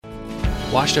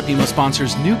Washed Up Emo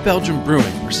sponsors New Belgium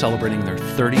Brewing are celebrating their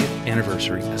 30th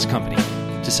anniversary as a company.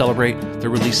 To celebrate, they're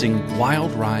releasing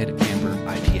Wild Ride Amber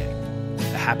IPA,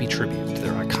 a happy tribute to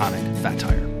their iconic fat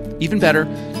tire. Even better,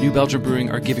 New Belgium Brewing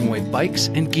are giving away bikes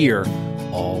and gear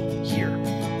all year.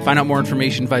 Find out more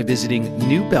information by visiting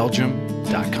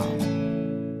newbelgium.com.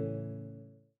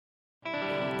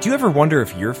 Do you ever wonder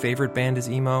if your favorite band is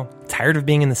emo? Tired of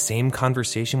being in the same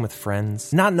conversation with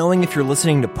friends? Not knowing if you're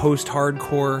listening to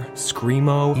post-hardcore,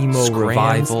 screamo, emo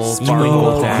revival,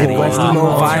 emo Midwest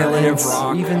emo violence,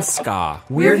 or even ska?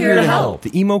 We're here to help.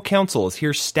 The Emo Council is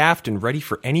here staffed and ready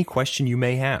for any question you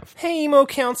may have. Hey, Emo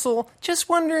Council. Just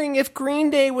wondering if Green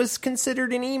Day was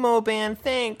considered an emo band.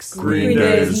 Thanks. Green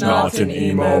Day is not an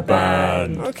emo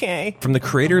band. Okay. From the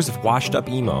creators of Washed Up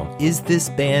Emo,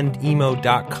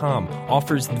 isthisbandemo.com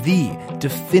offers the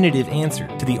definitive answer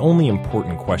to the only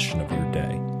important question of your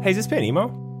day. Hey, is this band emo?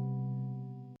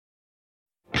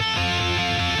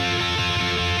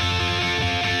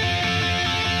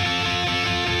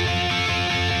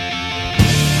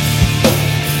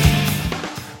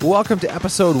 Welcome to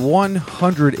episode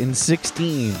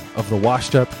 116 of the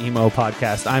Washed Up Emo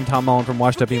podcast. I'm Tom Mullen from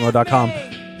washedupemo.com.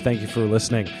 Thank you for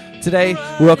listening. Today,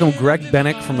 we welcome Greg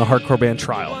Bennick from the hardcore band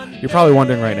Trial. You're probably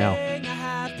wondering right now,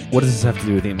 what does this have to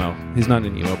do with emo? He's not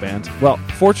an emo band. Well,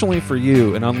 fortunately for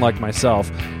you, and unlike myself,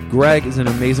 Greg is an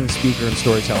amazing speaker and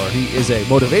storyteller. He is a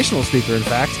motivational speaker, in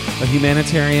fact, a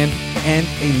humanitarian, and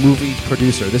a movie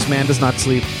producer. This man does not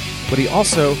sleep, but he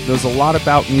also knows a lot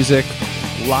about music,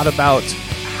 a lot about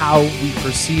how we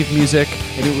perceive music,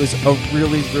 and it was a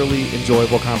really, really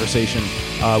enjoyable conversation.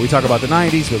 We talk about the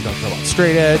 90s, we talk about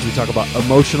straight edge, we talk about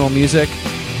emotional music.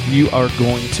 You are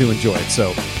going to enjoy it,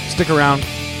 so stick around.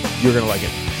 You're going to like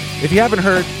it. If you haven't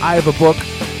heard, I have a book.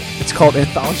 It's called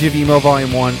Anthology of Emo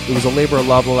Volume 1. It was a labor of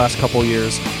love the last couple of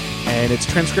years, and it's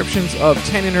transcriptions of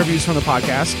 10 interviews from the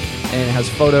podcast, and it has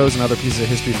photos and other pieces of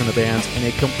history from the bands, and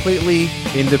a completely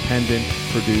independent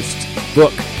produced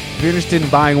book. If you're interested in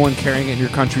buying one, carrying it in your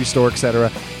country store, etc.,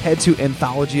 head to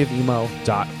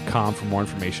anthologyofemo.com for more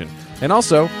information. And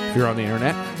also, if you're on the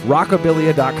internet,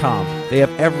 rockabilia.com. They have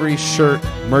every shirt,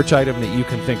 merch item that you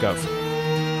can think of.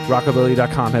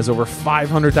 Rockabilia.com has over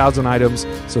 500,000 items,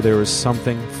 so there is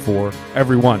something for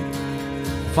everyone.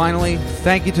 Finally,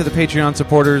 thank you to the Patreon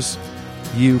supporters.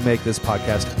 You make this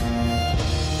podcast.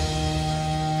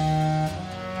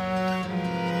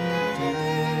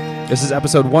 This is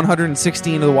episode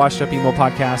 116 of the Washed Up Emo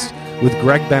podcast with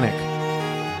Greg Bennick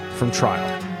from Trial.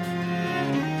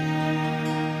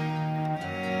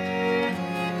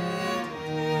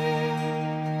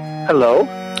 Hello.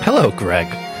 Hello, Greg.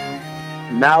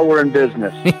 Now we're in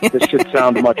business. This should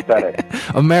sound much better.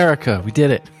 America, we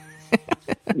did it.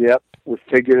 Yep, we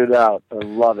figured it out. I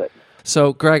love it.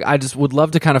 So, Greg, I just would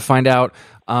love to kind of find out,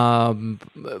 from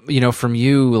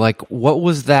you, like, what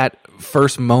was that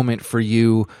first moment for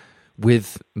you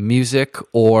with music,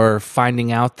 or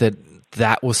finding out that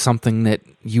that was something that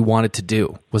you wanted to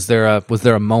do? Was there a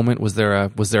moment? Was there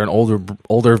an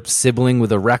older sibling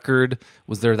with a record?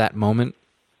 Was there that moment?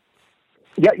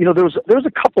 Yeah, there was a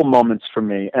couple moments for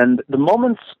me, and the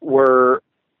moments were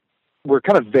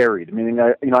kind of varied. Meaning,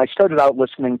 I started out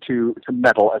listening to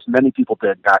metal, as many people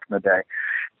did back in the day,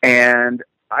 and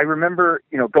I remember,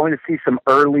 going to see some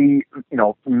early,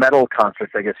 metal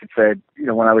concerts, I guess you'd say,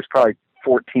 when I was probably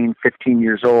 14, 15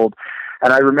 years old.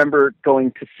 And I remember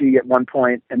going to see at one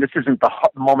point, and this isn't the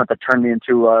moment that turned me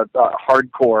into a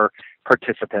hardcore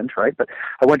participant, right? But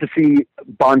I went to see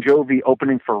Bon Jovi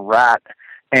opening for Rat,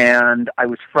 and I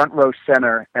was front row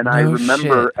center. And I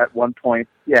remember at one point,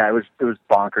 yeah, it was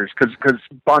bonkers, because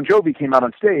Bon Jovi came out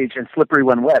on stage and Slippery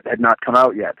When Wet had not come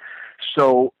out yet.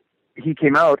 So he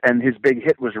came out, and his big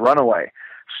hit was Runaway.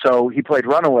 So he played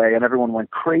Runaway, and everyone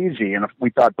went crazy, and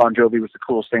we thought Bon Jovi was the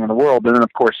coolest thing in the world. And then,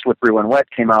 of course, Slippery When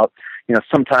Wet came out,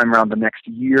 sometime around the next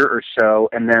year or so,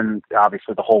 and then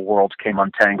obviously the whole world came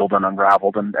untangled and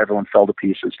unraveled, and everyone fell to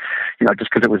pieces.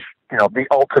 Just because it was, the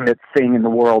ultimate thing in the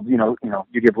world. You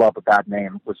Give Love a Bad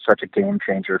Name was such a game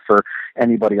changer for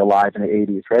anybody alive in the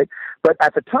 80s, right? But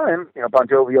at the time, Bon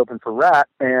Jovi opened for Rat,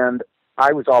 and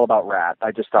I was all about Rat.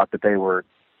 I just thought that they were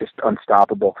just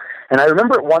unstoppable. And I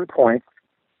remember at one point,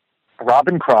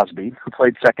 Robin Crosby, who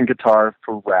played second guitar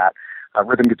for Rat,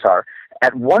 rhythm guitar,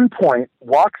 at one point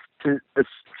walks to the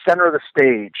center of the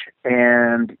stage,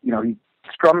 and he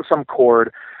strums some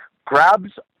chord,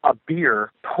 grabs a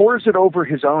beer, pours it over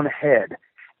his own head,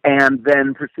 and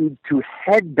then proceeds to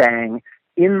headbang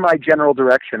in my general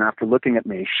direction after looking at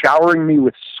me, showering me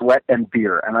with sweat and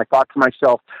beer. And I thought to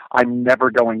myself, I'm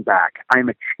never going back. I'm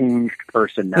a changed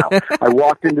person now. I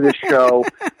walked into this show,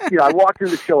 a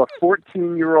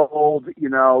 14-year-old,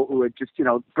 who had just,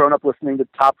 grown up listening to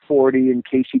Top 40 and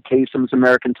Casey Kasem's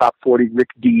American Top 40, Rick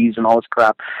Dees and all this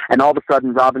crap. And all of a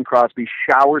sudden, Robin Crosby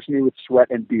showers me with sweat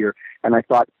and beer. And I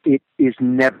thought, it is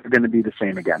never going to be the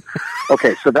same again.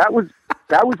 Okay, so that was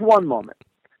one moment.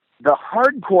 The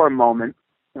hardcore moment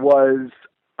was,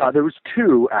 there was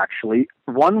two, actually.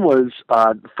 One was,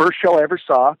 the first show I ever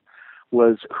saw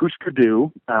was Husker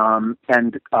Du, and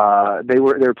they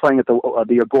were playing at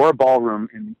the Agora Ballroom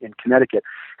in Connecticut,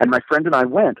 and my friend and I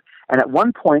went. And at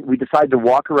one point, we decided to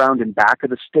walk around in back of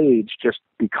the stage just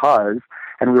because,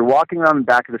 and we were walking around in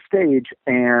back of the stage,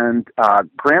 and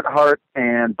Grant Hart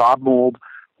and Bob Mould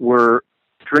were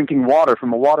drinking water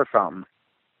from a water fountain.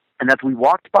 And as we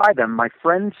walked by them, my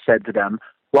friend said to them,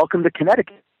 "Welcome to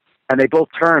Connecticut." And they both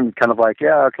turned kind of like,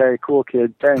 "Yeah, okay, cool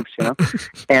kid, thanks,"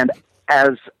 And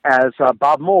as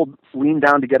Bob Mould leaned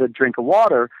down to get a drink of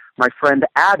water, my friend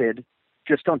added,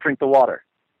 "Just don't drink the water."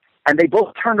 And they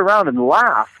both turned around and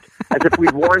laughed as if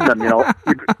we'd warned them,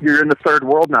 you're in the third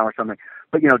world now or something.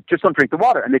 But, just don't drink the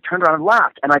water. And they turned around and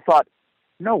laughed. And I thought,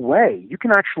 no way, you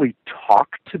can actually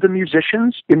talk to the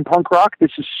musicians in punk rock.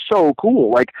 This is so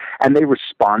cool. And they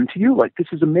respond to you. This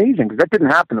is amazing. Because that didn't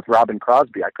happen with Robin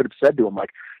Crosby. I could have said to him,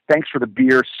 thanks for the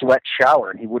beer, sweat, shower,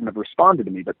 and he wouldn't have responded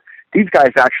to me. But these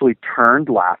guys actually turned,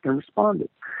 laughed, and responded.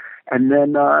 And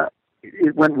then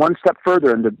it went one step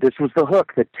further, and this was the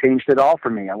hook that changed it all for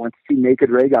me. I went to see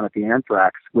Naked Raygun at the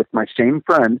Anthrax with my same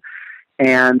friend,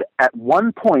 and at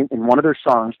one point in one of their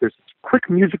songs, there's this quick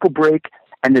musical break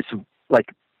and this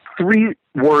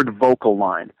 3-word vocal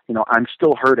line, "I'm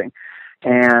still hurting."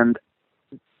 And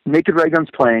Naked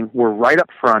Raygun's playing, we're right up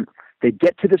front. They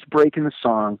get to this break in the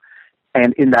song,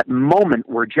 and in that moment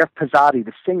where Jeff Pezzati,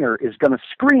 the singer, is going to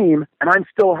scream, and I'm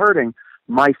still hurting,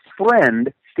 my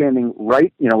friend standing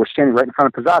right, we're standing right in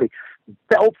front of Pezzati,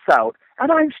 belts out,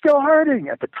 "And I'm still hurting,"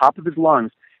 at the top of his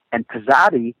lungs. And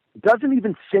Pezzati doesn't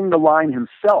even sing the line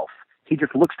himself. He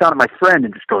just looks down at my friend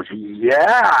and just goes,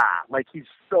 "Yeah!" He's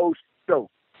so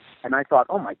stoked. And I thought,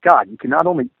 oh my God, you can not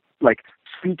only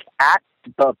speak at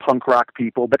the punk rock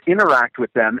people, but interact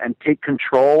with them and take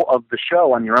control of the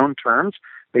show on your own terms,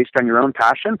 based on your own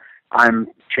passion. I'm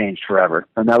changed forever.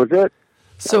 And that was it.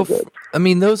 So,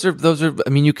 those are.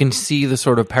 You can see the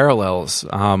sort of parallels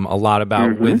a lot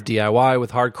about with DIY,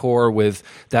 with hardcore, with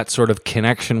that sort of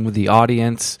connection with the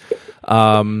audience.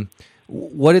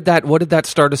 What did that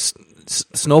start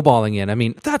snowballing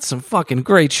in? That's some fucking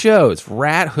great shows.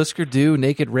 Rat, Husker Du,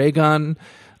 Naked Raygun.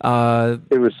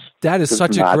 That is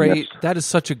such a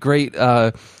great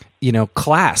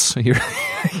class.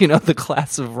 The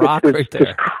class of rock right there.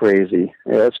 It's crazy.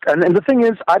 Yeah, and the thing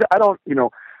is, I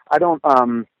don't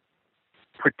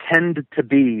pretend to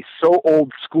be so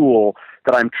old school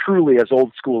that I'm truly as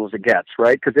old school as it gets,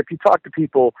 right? Because if you talk to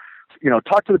people,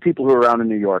 talk to the people who are around in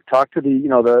New York, talk to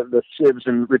the Sibs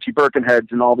and Richie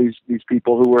Birkenheads and all these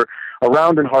people who were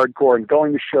around in hardcore and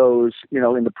going to shows,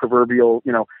 in the proverbial,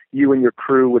 you and your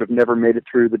crew would have never made it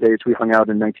through the days we hung out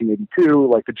in 1982,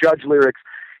 like the Judge lyrics,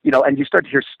 and you start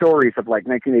to hear stories of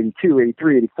 1982,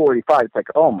 83, 84, 85. It's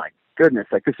oh my goodness,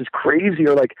 this is crazy.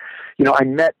 Or I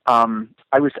met, I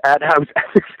was at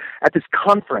this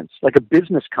conference, a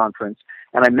business conference,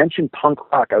 and I mentioned punk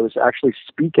rock. I was actually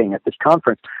speaking at this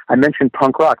conference. I mentioned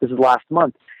punk rock. This is last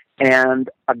month. And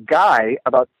a guy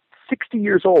about 60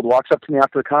 years old walks up to me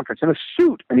after the conference in a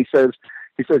suit, and he says,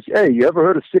 "Hey, you ever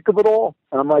heard of Sick of It All?"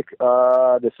 And I'm like,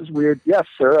 "This is weird." "Yes,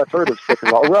 sir, I've heard of Sick of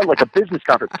It All." We're on a business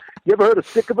conference. "You ever heard of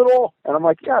Sick of It All?" And I'm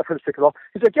like, "Yeah, I've heard of Sick of It All."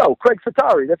 He's like, "Yo, Craig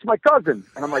Satari, that's my cousin."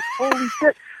 And I'm like, "Holy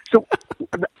shit." So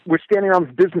we're standing around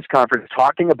this business conference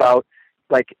talking about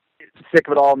Sick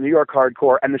of It All, New York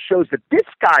hardcore, and the shows that this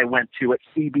guy went to at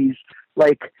CB's,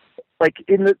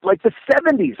 in the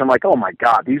 70s. I'm like, oh my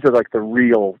God, these are the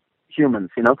real humans,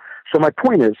 So my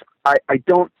point is, I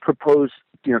don't propose,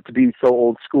 to be so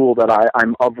old school that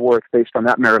I'm of worth based on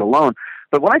that merit alone.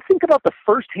 But when I think about the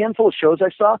first handful of shows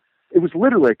I saw, it was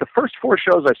literally the first 4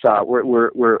 shows I saw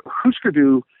were Husker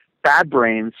Du, Bad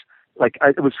Brains.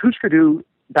 It was Husker Du,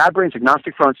 Bad Brains,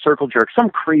 Agnostic Front, Circle Jerk, some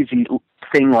crazy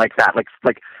thing like that,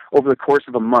 over the course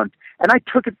of a month. And I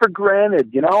took it for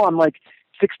granted, I'm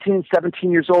 16,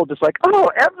 17 years old, just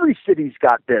every city's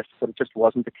got this. But it just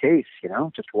wasn't the case, it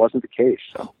just wasn't the case.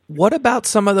 So. What about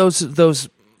some of those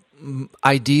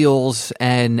ideals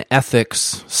and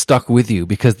ethics stuck with you?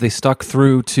 Because they stuck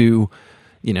through to,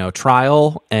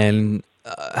 trial and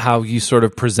how you sort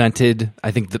of presented,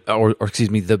 I think,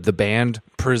 the band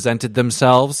presented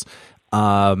themselves.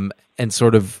 and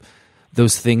sort of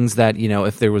those things that,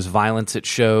 if there was violence at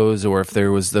shows or if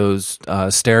there was those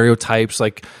stereotypes,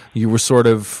 like you were sort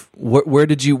of, what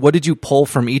did you pull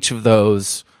from each of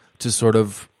those to sort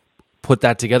of put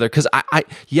that together? Because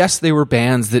yes, they were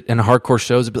bands that in hardcore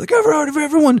shows would be like,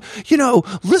 everyone,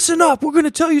 listen up, we're going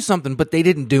to tell you something, but they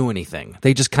didn't do anything.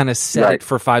 They just kind of said it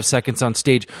for 5 seconds on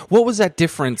stage. What was that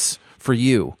difference for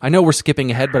you? I know we're skipping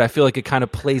ahead, but I feel like it kind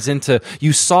of plays into,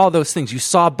 you saw those things. You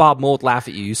saw Bob Mould laugh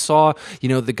at you. You saw,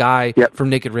 the guy from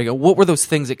Naked Radio. What were those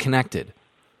things that connected?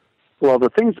 Well,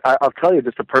 the things, I'll tell you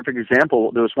just a perfect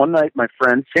example. There was one night my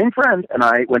same friend, and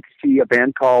I went to see a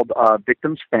band called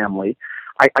Victim's Family.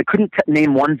 I couldn't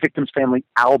name one Victim's Family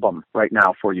album right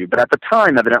now for you, but at the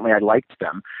time, evidently, I liked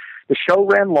them. The show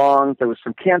ran long. There was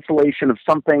some cancellation of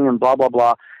something and blah, blah,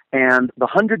 blah. And the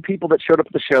 100 people that showed up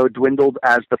at the show dwindled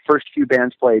as the first few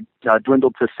bands played,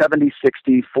 dwindled to 70,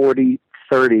 60, 40,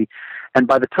 30. And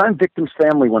by the time Victim's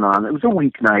Family went on, it was a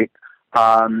weeknight,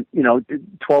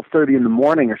 12:30 in the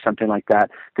morning or something like that.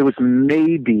 There was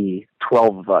maybe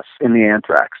 12 of us in the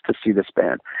Anthrax to see this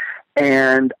band.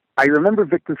 And I remember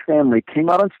Victim's Family came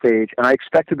out on stage, and I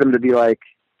expected them to be like,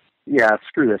 yeah,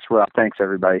 screw this, we're up, thanks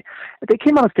everybody. But they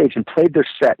came on stage and played their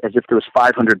set as if there was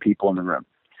 500 people in the room.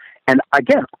 And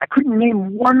again, I couldn't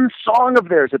name one song of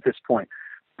theirs at this point,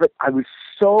 but I was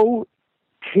so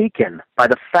taken by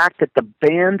the fact that the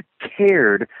band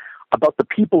cared about the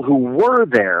people who were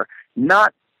there,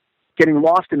 not getting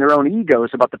lost in their own egos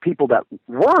about the people that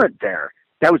weren't there.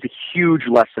 That was a huge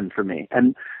lesson for me.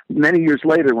 And many years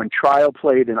later, when Trial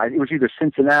played, and it was either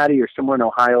Cincinnati or somewhere in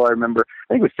Ohio, I remember,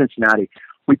 I think it was Cincinnati,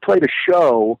 we played a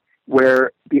show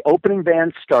where the opening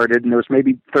band started, and there was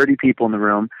maybe 30 people in the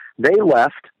room. They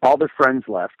left, all their friends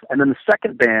left, and then the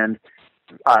second band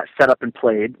set up and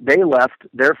played. They left,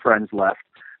 their friends left,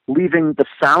 leaving the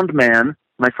sound man,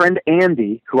 my friend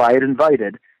Andy, who I had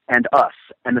invited, and us.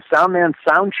 And the sound man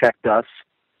sound-checked us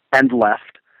and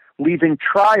left, leaving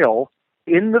Trial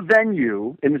in the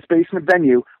venue, in this basement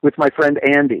venue, with my friend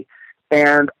Andy.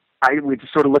 And we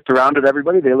just sort of looked around at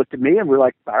everybody. They looked at me, and we're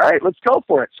like, all right, let's go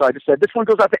for it. So I just said, this one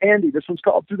goes out to Andy. This one's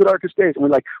called Through the Darkest Days.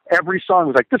 And every song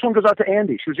was like, this one goes out to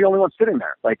Andy. She was the only one sitting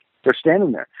there. Like, they're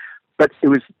standing there. But it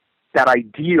was that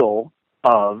ideal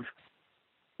of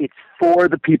it's for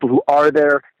the people who are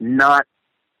there, not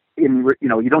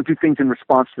you don't do things in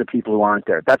response to the people who aren't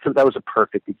there. That was a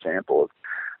perfect example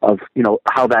of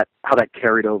how that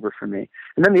carried over for me.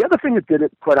 And then the other thing that did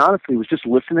it, quite honestly, was just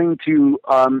listening to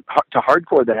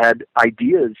hardcore that had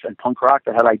ideas and punk rock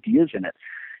that had ideas in it.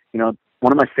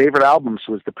 One of my favorite albums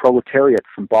was The Proletariat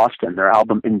from Boston, their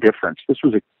album Indifference. This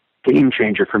was a game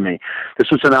changer for me.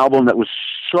 This was an album that was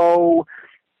so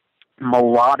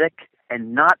melodic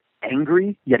and not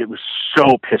angry, yet it was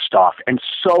so pissed off and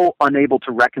so unable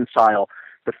to reconcile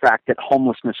the fact that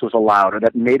homelessness was allowed or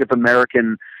that Native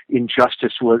American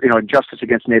injustice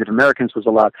against Native Americans was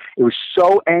allowed. It was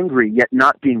so angry, yet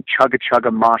not being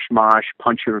chugga, mosh,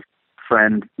 punch your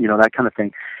friend, that kind of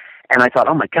thing. And I thought,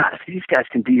 oh my God, if these guys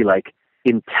can be like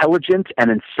intelligent and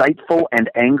insightful and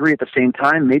angry at the same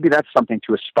time, maybe that's something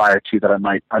to aspire to that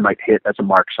I might hit as a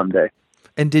mark someday.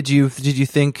 And did you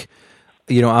think,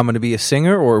 I'm going to be a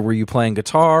singer, or were you playing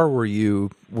guitar? Were you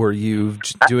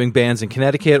doing bands in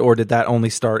Connecticut, or did that only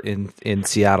start in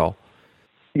Seattle?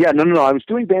 Yeah, no. I was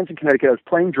doing bands in Connecticut. I was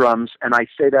playing drums, and I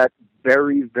say that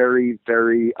very, very,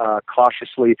 very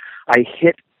cautiously. I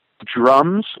hit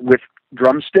drums with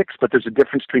drumsticks, but there's a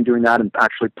difference between doing that and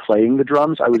actually playing the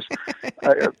drums. I was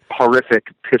a horrific,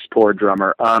 piss-poor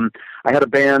drummer. I had a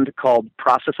band called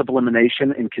Process of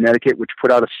Elimination in Connecticut, which put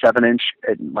out a 7-inch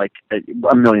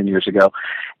a million years ago.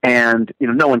 And,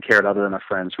 no one cared other than our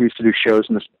friends. We used to do shows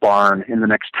in this barn in the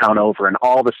next town over, and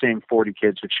all the same 40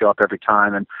 kids would show up every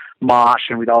time and mosh,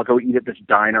 and we'd all go eat at this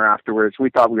diner afterwards. We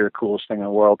thought we were the coolest thing in the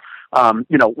world.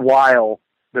 While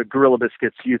the Gorilla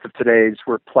Biscuits youth of today's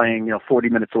were playing, 40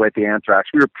 minutes away at the Anthrax.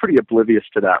 We were pretty oblivious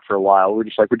to that for a while. We were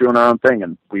just like, we're doing our own thing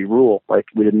and we rule. Like,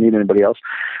 we didn't need anybody else.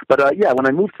 But when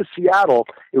I moved to Seattle,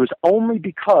 it was only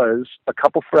because a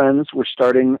couple friends were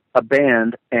starting a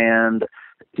band, and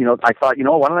I thought,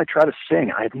 why don't I try to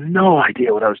sing? I had no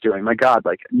idea what I was doing. My God,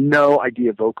 no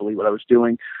idea vocally what I was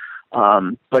doing.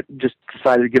 But just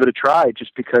decided to give it a try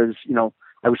just because,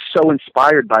 I was so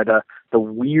inspired by the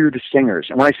weird singers.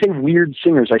 And when I say weird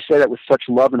singers, I say that with such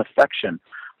love and affection.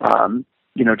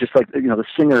 Just like, the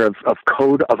singer of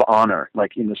Code of Honor,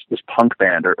 like in this punk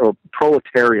band, or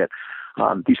Proletariat,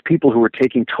 these people who were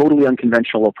taking totally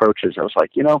unconventional approaches. I was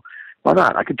like, why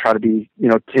not? I could try to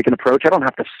take an approach. I don't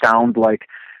have to sound like,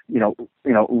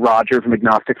 Roger from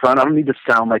Agnostic Front. I don't need to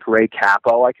sound like Ray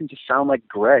Cappo. I can just sound like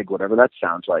Greg, whatever that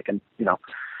sounds like. And,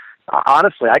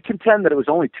 honestly, I contend that it was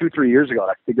only 2-3 years ago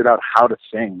that I figured out how to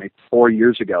sing. Maybe 4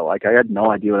 years ago. Like I had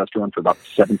no idea what I was doing for about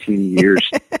 17 years.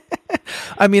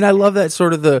 I mean, I love that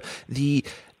sort of the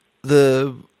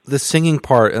singing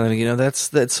part, and you know,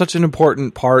 that's such an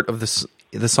important part of the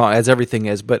song, as everything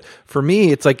is. But for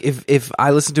me, it's like if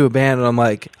I listen to a band and I'm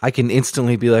like, I can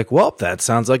instantly be like, well, that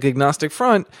sounds like Agnostic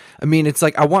Front. I mean, it's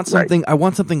like I want something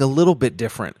a little bit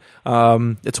different.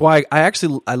 It's why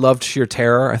I loved Sheer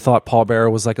Terror. I thought Paul Bearer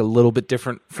was like a little bit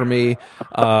different for me.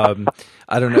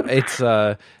 I don't know. It's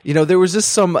you know, there was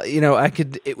just some, you know,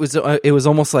 it was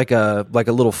almost like a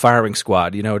little firing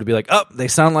squad, you know, to be like, oh, they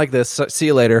sound like this. See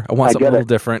you later. I want something a little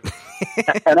different.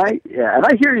 and I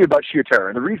hear you about Sheer Terror.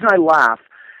 And the reason I laugh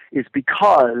is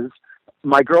because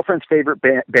my girlfriend's favorite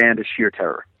band is Sheer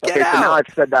Terror. Okay, so now I've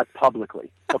said that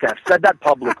publicly. Okay, I've said that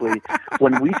publicly.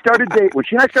 When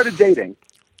she and I started dating,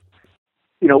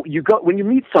 you know, when you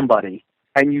meet somebody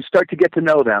and you start to get to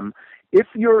know them, if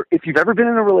you've ever been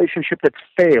in a relationship that's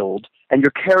failed and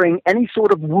you're carrying any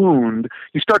sort of wound,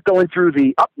 you start going through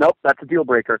nope, that's a deal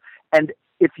breaker. And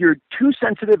if you're too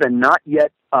sensitive and not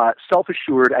yet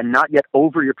self-assured and not yet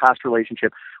over your past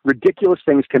relationship, ridiculous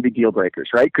things can be deal breakers,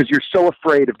 right? Because you're so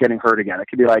afraid of getting hurt again. It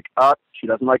could be like, she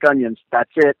doesn't like onions.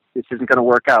 That's it. This isn't going to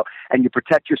work out. And you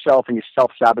protect yourself and you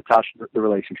self-sabotage the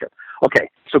relationship. Okay,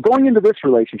 so going into this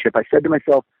relationship, I said to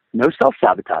myself, no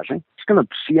self-sabotaging. Just going to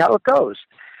see how it goes.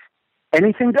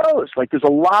 Anything goes. Like, there's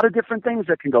a lot of different things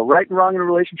that can go right and wrong in a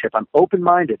relationship. I'm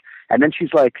open-minded. And then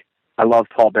she's like, I love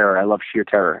Paul Bearer. I love Sheer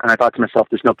Terror. And I thought to myself,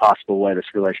 there's no possible way this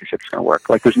relationship's going to work.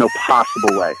 Like, there's no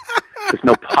possible way. There's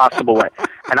no possible way.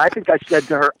 And I think I said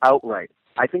to her outright,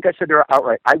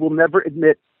 I will never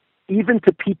admit, even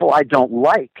to people I don't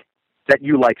like, that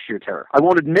you like Sheer Terror. I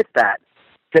won't admit that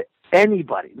to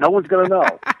anybody. No one's going to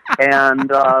know. And,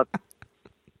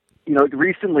 you know,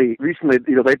 recently, you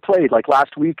know, they played like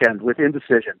last weekend with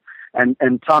Indecision.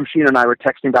 And Tom Sheen and I were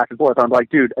texting back and forth. I'm like,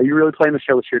 dude, are you really playing the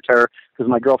show with Sheer Terror? Because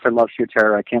my girlfriend loves Sheer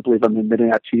Terror. I can't believe I'm admitting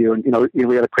that to you. And, you know,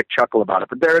 we had a quick chuckle about it.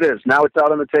 But there it is. Now it's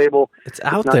out on the table. It's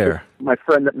out there. My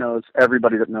friend that knows,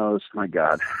 everybody that knows. My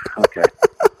God. Okay.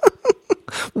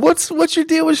 What's your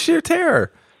deal with Sheer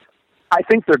Terror? I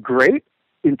think they're great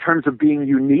in terms of being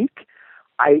unique.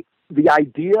 The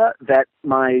idea that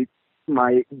my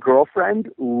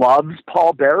girlfriend loves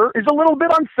Paul Bearer is a little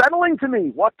bit unsettling to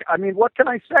me. What can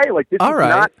I say? Like, this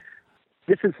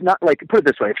is not like, put it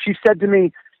this way. If she said,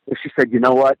 you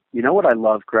know what I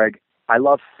love, Greg? I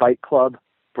love Fight Club.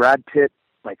 Brad Pitt,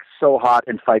 like, so hot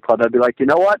in Fight Club. I'd be like, you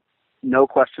know what? No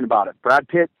question about it. Brad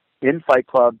Pitt in Fight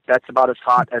Club, that's about as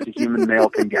hot as a human male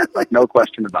can get. Like, no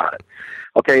question about it.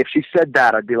 Okay, if she said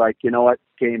that, I'd be like, you know what?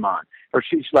 Game on. Or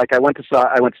she's like, I went to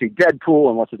see Deadpool,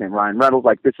 and what's his name, Ryan Reynolds.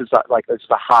 Like, this is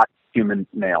a hot human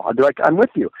male. I'd be like, I'm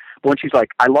with you. But when she's like,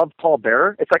 I love Paul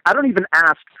Bearer, it's like, I don't even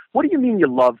ask, what do you mean you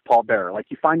love Paul Bearer? Like,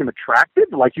 you find him attractive?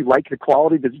 Like, you like the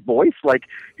quality of his voice? Like,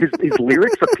 his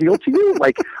lyrics appeal to you?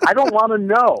 Like, I don't want to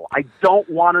know. I don't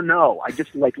want to know. I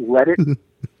just, like, let it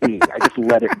be. I just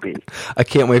let it be. I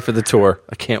can't wait for the tour.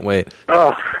 I can't wait.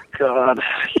 Oh, God.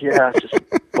 Yeah, just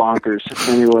bonkers.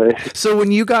 Anyway. So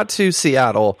when you got to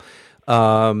Seattle,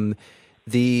 was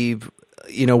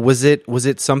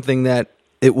it something that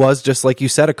it was just like you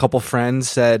said, a couple friends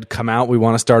said, come out, we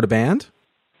want to start a band?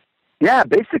 Yeah,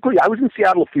 basically, I was in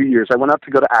Seattle a few years. I went out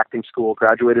to go to acting school,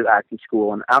 graduated acting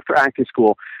school, and after acting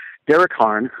school, Derek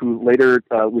Harn, who later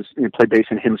played bass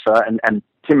in Himsa, and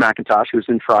Tim McIntosh, who was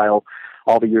in Trial,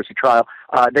 all the years of Trial,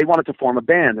 they wanted to form a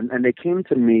band, and they came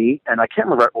to me, and I can't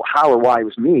remember how or why it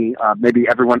was me. Maybe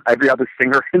every other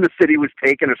singer in the city was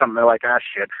taken or something. They're like,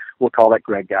 shit, we'll call that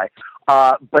Greg guy.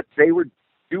 But they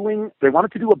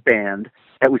wanted to do a band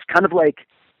that was kind of like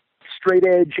straight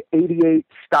edge 88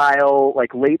 style,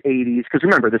 like late 80s. Because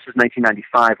remember, this is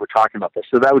 1995. We're talking about this.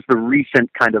 So that was the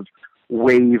recent kind of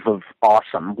wave of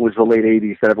awesome, was the late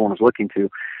 80s that everyone was looking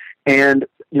to. And,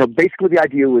 you know, basically the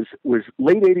idea was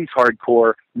late 80s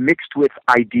hardcore mixed with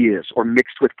ideas or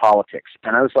mixed with politics.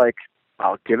 And I was like,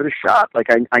 I'll give it a shot. Like,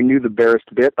 I knew the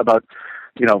barest bit about,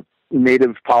 you know,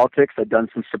 native politics. I'd done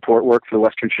some support work for the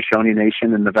Western Shoshone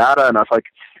Nation in Nevada. And I was like,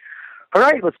 all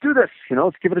right, let's do this. You know,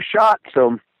 let's give it a shot.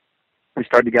 So we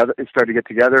started to get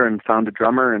together and found a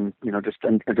drummer and, you know, just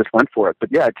went for it.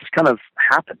 But yeah, it just kind of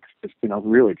happened. Just, you know,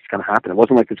 really just kind of happened. It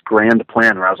wasn't like this grand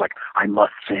plan where I was like, I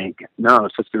must sing. No,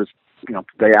 it was, you know,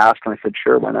 they asked and I said,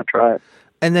 sure, why not try it?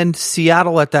 And then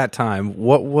Seattle at that time,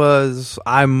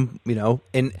 and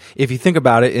if you think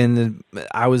about it,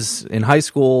 I was in high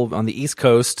school on the East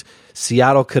Coast.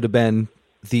 Seattle could have been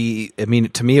I mean,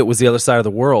 to me, it was the other side of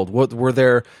the world. Was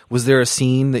there a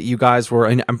scene that you guys were?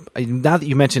 And now that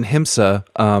you mentioned Himsa,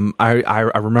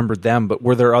 I remembered them. But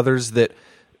were there others that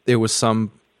there was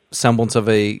some semblance of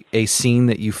a scene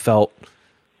that you felt?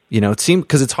 It seemed,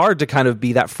 because it's hard to kind of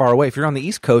be that far away. If you're on the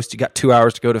East Coast, you got 2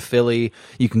 hours to go to Philly.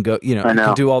 You can go, you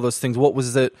can do all those things. What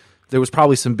was it? There was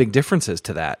probably some big differences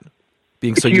to that.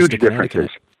 Being so used to Connecticut.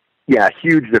 Yeah,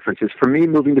 huge differences. For me,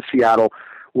 moving to Seattle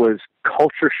was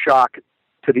culture shock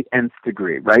to the nth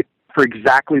degree, right? For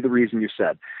exactly the reason you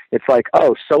said. It's like,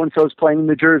 oh, so-and-so's playing in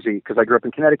New Jersey because I grew up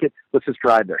in Connecticut. Let's just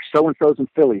drive there. So-and-so's in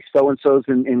Philly. So-and-so's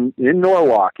in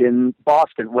Norwalk, in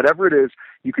Boston, whatever it is,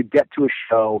 you could get to a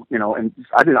show, and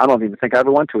I don't even think I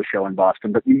ever went to a show in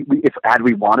Boston, but if had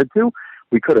we wanted to,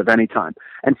 we could have any time.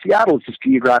 And Seattle is just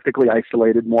geographically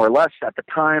isolated, more or less. At the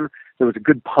time, there was a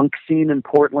good punk scene in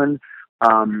Portland,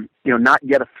 not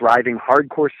yet a thriving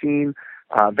hardcore scene.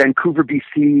 Vancouver,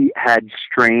 BC had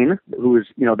Strain, who was,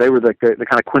 they were the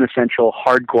kind of quintessential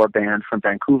hardcore band from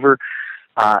Vancouver.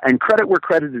 And credit where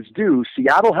credit is due,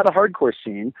 Seattle had a hardcore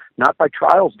scene, not by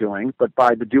Trial's doing, but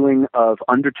by the doing of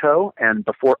Undertow, and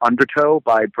before Undertow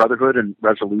by Brotherhood and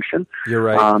Resolution. You're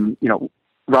right.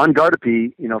 Ron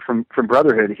Gardapi, from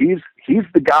Brotherhood, he's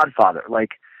the godfather.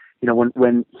 Like,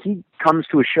 when he comes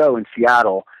to a show in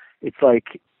Seattle, it's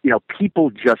like,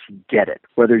 people just get it.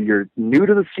 Whether you're new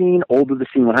to the scene, old to the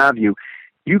scene, what have you,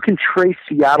 you can trace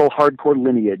Seattle hardcore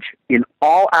lineage in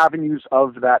all avenues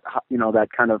of that, that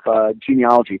kind of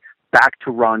genealogy back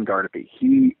to Ron Gardapi.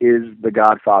 He is the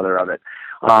godfather of it.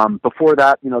 Before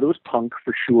that, there was punk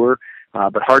for sure,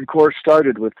 but hardcore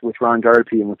started with Ron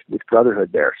Gardapi and with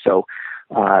Brotherhood there. So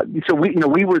we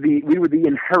were the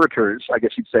inheritors, I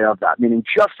guess you'd say, of that. Meaning,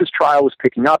 just as Trial was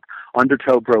picking up,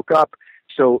 Undertow broke up.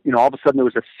 So, all of a sudden there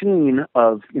was a scene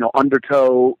of,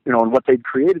 Undertow, and what they'd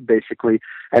created basically,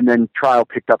 and then Trial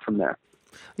picked up from there.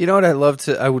 You know what I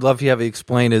would love to have you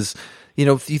explain is,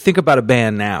 if you think about a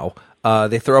band now,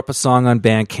 they throw up a song on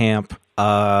Bandcamp,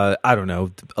 I don't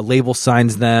know, a label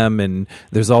signs them, and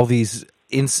there's all these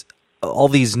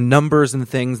numbers and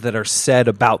things that are said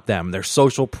about them, their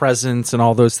social presence and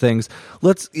all those things.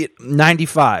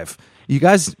 95. You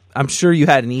guys, I'm sure you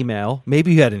had an email.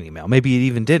 Maybe you had an email. Maybe you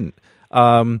even didn't.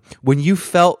 When you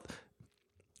felt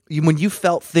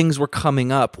things were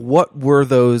coming up, what were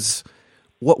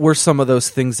some of those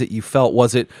things that you felt?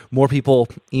 Was it more people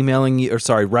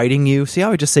writing you? See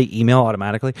how I just say email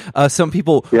automatically? Some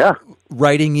people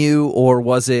writing you, or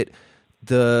was it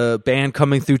the band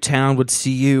coming through town would see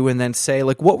you and then say,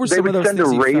 like, what were some of those things you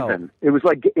felt? They would send a raven. It was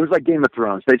like Game of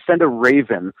Thrones. They'd send a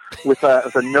raven with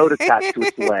a note attached to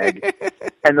its leg,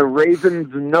 and the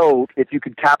raven's note, if you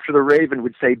could capture the raven,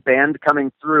 would say, "Band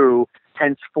coming through,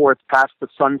 henceforth past the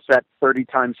sunset 30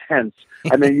 times hence."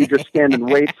 And then you just stand and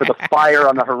wait for the fire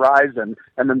on the horizon,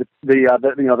 and then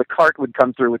the cart would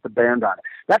come through with the band on it.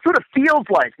 That's what it feels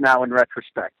like now in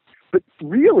retrospect. But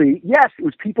really, yes, it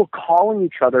was people calling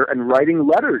each other and writing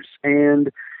letters.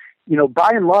 And,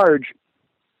 by and large,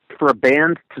 for a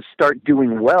band to start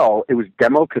doing well, it was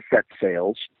demo cassette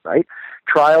sales, right?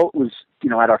 Trial was,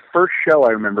 at our first show,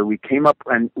 I remember, we came up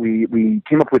with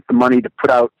the money to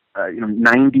put out,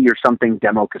 90 or something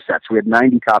demo cassettes. We had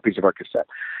 90 copies of our cassette.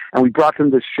 And we brought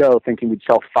them to this show thinking we'd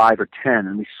sell 5 or 10,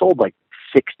 and we sold like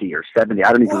 60 or 70.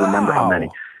 I don't even remember how many.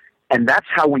 And that's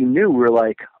how we knew. We were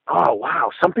like, oh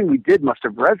wow, something we did must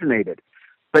have resonated.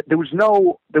 But there was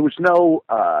no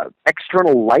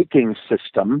external liking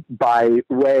system by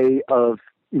way of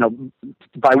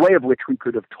which we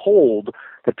could have told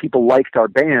that people liked our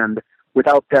band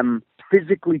without them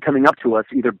physically coming up to us,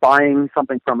 either buying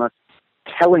something from us,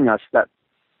 telling us that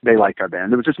they liked our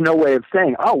band. There was just no way of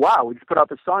saying, oh wow, we just put out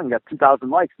this song, got 2,000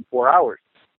 likes in 4 hours.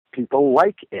 People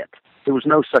like it. There was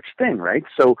no such thing, right?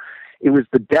 So it was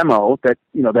the demo that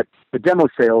the demo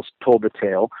sales told the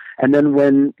tale. And then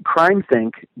when Crime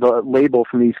Think, the label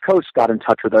from the East Coast, got in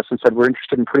touch with us and said, we're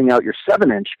interested in putting out your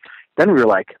 7-inch, then we were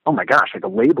like, oh my gosh, like, a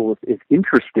label is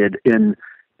interested in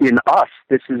us.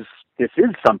 This is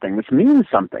something. This means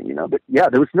something, But yeah,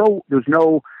 there was no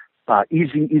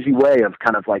easy way of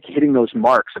kind of like hitting those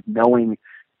marks of knowing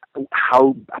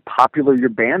how popular your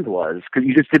band was, because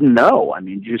you just didn't know. I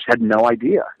mean, you just had no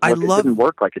idea. It didn't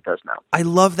work like it does now. I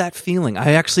love that feeling.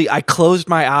 I closed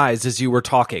my eyes as you were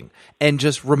talking and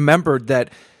just remembered that,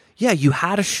 yeah, you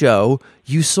had a show,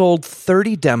 you sold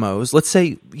 30 demos. Let's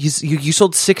say you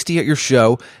sold 60 at your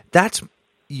show. That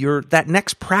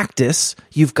next practice,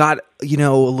 you've got, a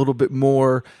little bit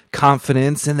more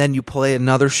confidence, and then you play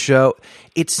another show.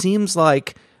 It seems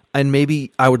like and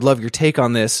maybe I would love your take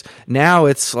on this. Now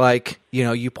it's like,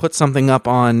 you put something up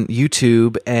on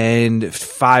YouTube and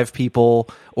 5 people,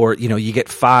 or, you get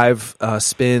 5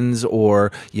 spins,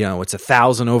 or, it's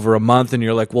 1,000 over a month, and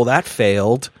you're like, well, that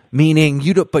failed, meaning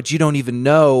but you don't even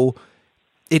know.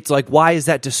 It's like, why is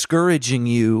that discouraging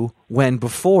you when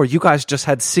before you guys just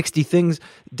had 60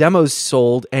 demos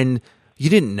sold, and you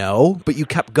didn't know, but you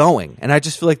kept going? And I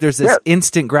just feel like there's this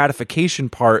instant gratification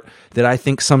part that I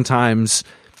think sometimes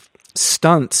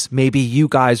stunts maybe you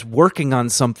guys working on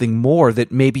something more that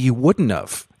maybe you wouldn't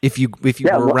have if you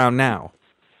were around now.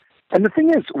 And the thing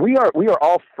is, we are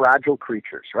all fragile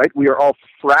creatures, right? We are all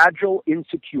fragile,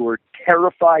 insecure,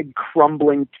 terrified,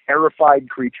 crumbling, terrified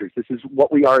creatures. This is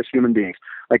what we are as human beings,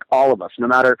 like all of us. No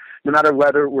matter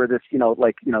whether we're this,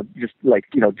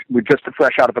 we're just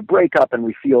fresh out of a breakup and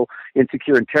we feel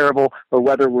insecure and terrible, or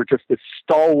whether we're just this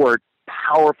stalwart,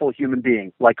 powerful human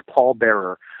being like Paul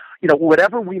Bearer.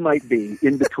 Whatever we might be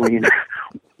in between,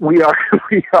 we're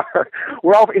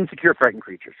all insecure, frightened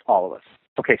creatures, all of us.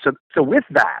 Okay, so with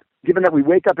that, given that we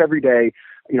wake up every day,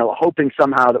 hoping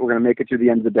somehow that we're going to make it through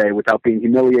the end of the day without being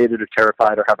humiliated or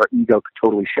terrified or have our ego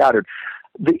totally shattered,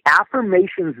 the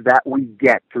affirmations that we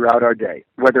get throughout our day,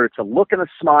 whether it's a look and a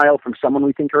smile from someone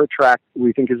we think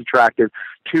is attractive,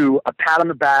 to a pat on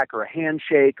the back or a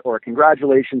handshake or a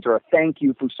congratulations or a thank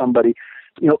you from somebody,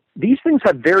 these things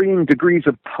have varying degrees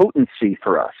of potency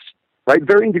for us, right?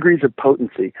 Varying degrees of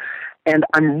potency. And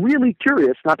I'm really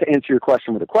curious, not to answer your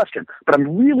question with a question, but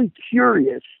I'm really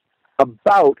curious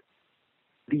about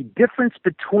the difference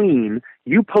between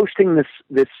you posting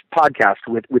this podcast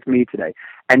with me today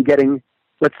and getting,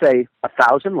 let's say,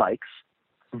 1,000 likes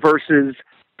versus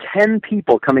 10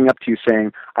 people coming up to you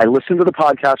saying, I listened to the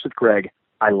podcast with Greg,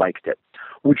 I liked it.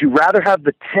 Would you rather have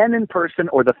the 10 in person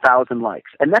or the 1,000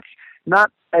 likes? And that's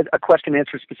not a question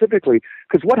answered specifically,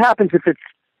 because what happens if it's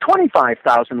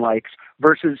 25,000 likes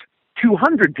versus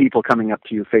 200 people coming up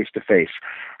to you face to face?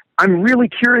 I'm really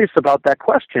curious about that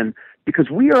question, because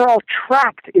we are all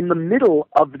trapped in the middle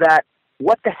of that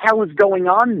what the hell is going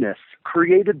on-ness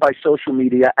created by social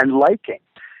media and liking.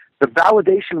 The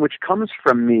validation which comes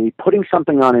from me putting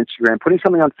something on Instagram, putting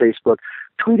something on Facebook,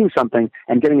 tweeting something,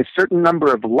 and getting a certain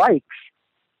number of likes,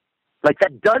 like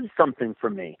that does something for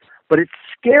me. But it's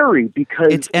scary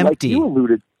because, it's empty. Like you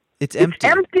alluded, it's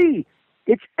empty.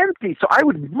 It's empty. So I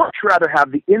would much rather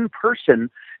have the in-person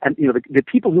and, the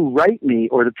people who write me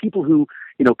or the people who,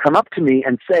 come up to me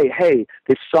and say, hey,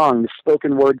 this song, this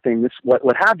spoken word thing, this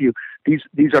what have you,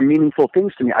 these are meaningful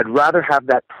things to me. I'd rather have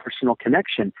that personal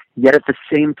connection. Yet at the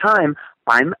same time,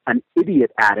 I'm an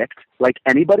idiot addict like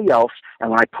anybody else. And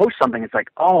when I post something, it's like,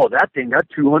 oh, that thing got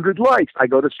 200 likes. I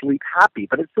go to sleep happy.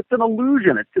 But it's just an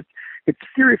illusion. It's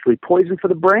seriously poison for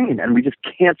the brain, and we just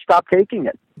can't stop taking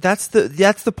it. That's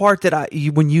the part that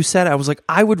when you said it, I was like,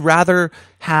 I would rather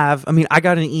have. I mean, I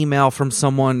got an email from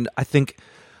someone.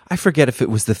 I forget if it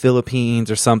was the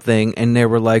Philippines or something, and they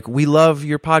were like, "We love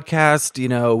your podcast.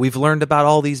 We've learned about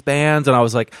all these bands," and I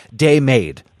was like, "Day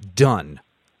made, done.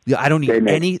 I don't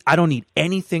need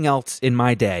anything else in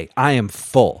my day. I am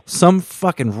full." Some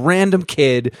fucking random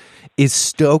kid is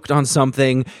stoked on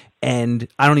something, and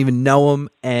I don't even know him,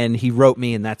 and he wrote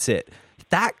me, and that's it.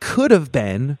 That could have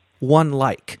been one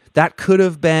like. That could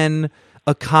have been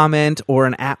a comment or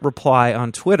an @ reply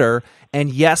on Twitter. And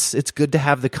yes, it's good to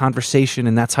have the conversation,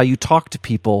 and that's how you talk to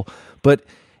people. But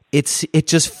it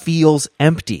just feels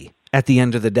empty at the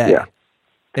end of the day. Yeah.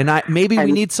 And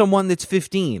we need someone that's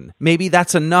 15. Maybe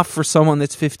that's enough for someone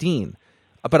that's 15.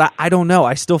 But I don't know.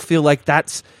 I still feel like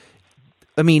that's.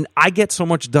 I mean, I get so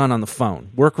much done on the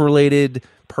phone, work related,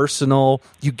 personal.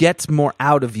 You get more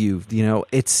out of you.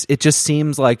 It just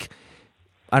seems like,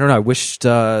 I don't know. I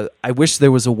wish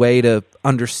there was a way to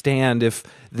understand if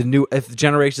the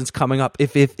generation's coming up,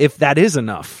 if that is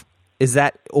enough. Is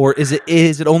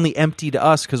it only empty to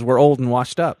us because we're old and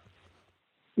washed up?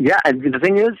 Yeah, and the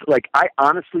thing is, I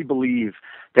honestly believe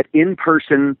that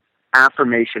in-person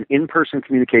affirmation, in-person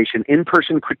communication,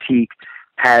 in-person critique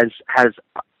has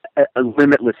a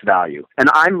limitless value. And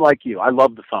I'm like you. I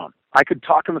love the phone. I could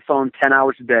talk on the phone 10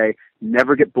 hours a day,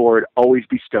 never get bored, always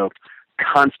be stoked.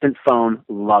 Constant phone,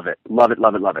 love it. Love it,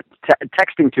 love it, love it.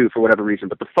 Texting too, for whatever reason,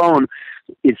 but the phone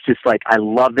is just I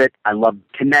love it. I love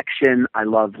connection. I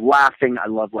love laughing. I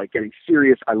love getting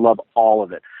serious. I love all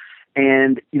of it.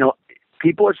 And,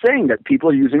 people are saying that people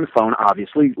are using the phone,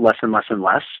 obviously, less and less and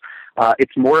less.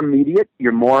 It's more immediate.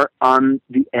 You're more on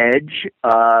the edge.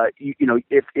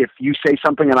 If you say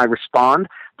something and I respond,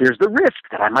 there's the risk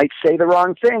that I might say the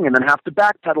wrong thing and then have to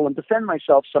backpedal and defend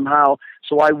myself somehow.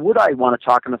 So why would I want to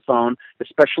talk on the phone,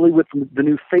 especially with the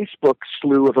new Facebook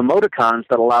slew of emoticons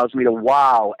that allows me to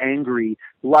wow, angry,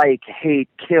 like, hate,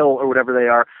 kill, or whatever they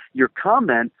are, your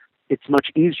comment. It's much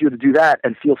easier to do that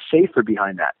and feel safer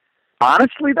behind that.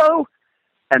 Honestly, though,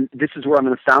 and this is where I'm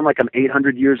going to sound like I'm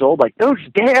 800 years old, like those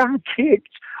damn kids.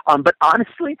 But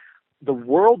honestly, the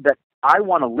world that I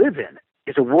want to live in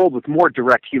is a world with more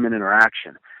direct human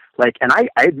interaction. Like, and I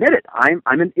admit it, I'm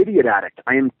an idiot addict.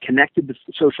 I am connected to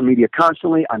social media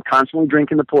constantly. I'm constantly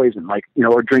drinking the poison, like,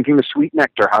 or drinking the sweet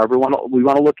nectar, however we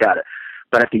want to look at it.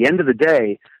 But at the end of the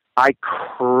day, I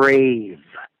crave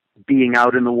being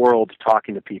out in the world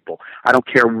talking to people. I don't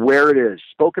care where it is.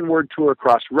 Spoken word tour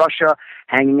across Russia,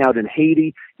 hanging out in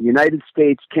Haiti, United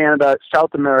States, Canada,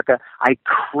 South America. I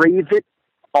crave it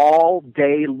all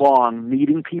day long,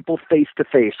 meeting people face to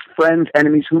face, friends,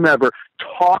 enemies, whomever,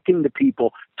 talking to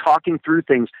people, talking through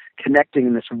things, connecting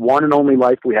in this one and only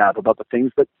life we have about the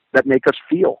things that make us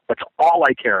feel. That's all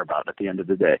I care about at the end of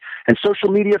the day. And social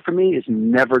media for me is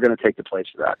never going to take the place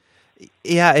of that.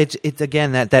 Yeah, it's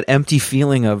again that empty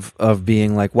feeling of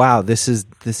being like, wow, this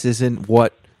isn't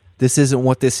what this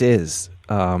is.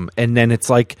 And then it's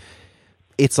like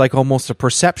almost a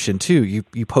perception too.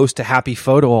 You post a happy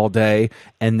photo all day,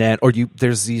 and then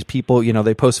there's these people,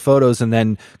 they post photos, and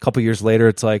then a couple years later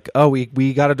it's like, oh,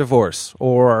 we got a divorce,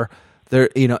 or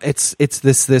there, it's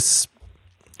this.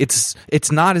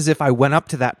 It's not as if I went up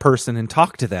to that person and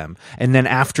talked to them, and then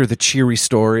after the cheery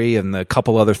story and the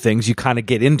couple other things, you kind of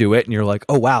get into it and you're like,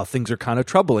 oh wow, things are kind of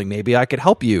troubling. Maybe I could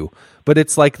help you. But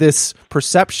it's like this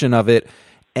perception of it,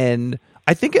 and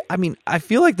I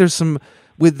feel like there's some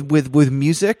with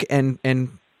music and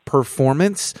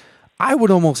performance. I would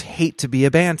almost hate to be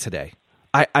a band today.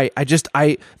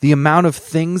 The amount of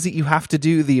things that you have to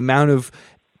do, the amount of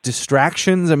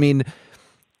distractions. I mean,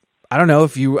 I don't know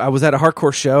I was at a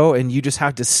hardcore show and you just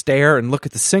have to stare and look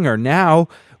at the singer. Now,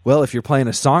 well, if you're playing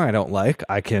a song I don't like,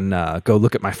 I can go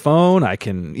look at my phone. I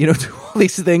can, do all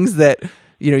these things that,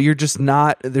 you're just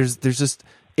not, there's just,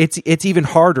 it's even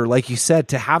harder, like you said,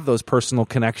 to have those personal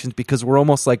connections because we're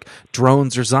almost like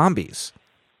drones or zombies.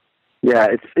 Yeah,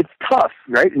 it's tough,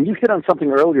 right? And you hit on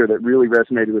something earlier that really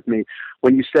resonated with me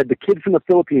when you said the kid from the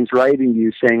Philippines writing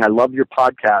you saying, I love your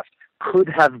podcast, could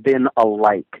have been a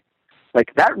like.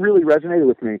 Like, that really resonated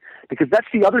with me because that's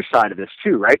the other side of this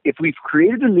too, right? If we've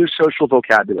created a new social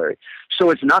vocabulary,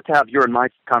 so as not to have your and my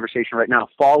conversation right now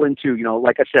fall into,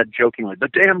 like I said jokingly, the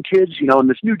damn kids, in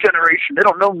this new generation, they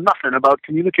don't know nothing about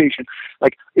communication.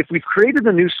 Like, if we've created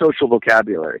a new social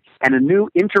vocabulary and a new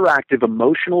interactive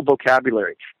emotional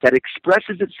vocabulary that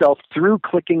expresses itself through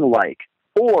clicking like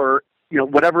or,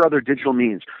 whatever other digital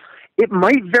means, it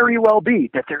might very well be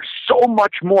that there's so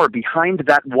much more behind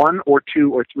that 1 or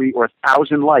 2 or 3 or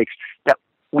 1,000 likes that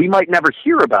we might never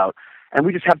hear about, and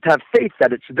we just have to have faith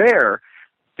that it's there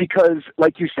because,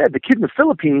 like you said, the kid in the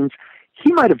Philippines,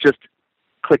 he might have just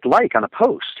clicked like on a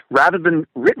post rather than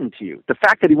written to you. The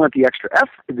fact that he went the extra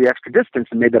distance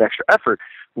and made that extra effort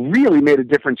really made a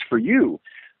difference for you.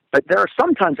 But there are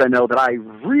sometimes I know that I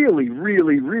really,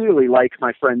 really, really like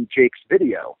my friend Jake's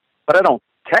video, but I don't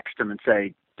text him and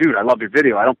say, dude, I love your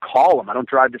video. I don't call him. I don't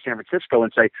drive to San Francisco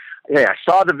and say, hey, I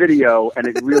saw the video and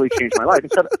it really changed my life.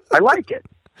 Instead, I like it.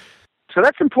 So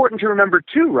that's important to remember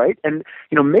too, right? And,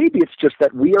 maybe it's just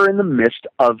that we are in the midst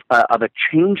of a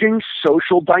changing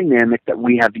social dynamic that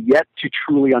we have yet to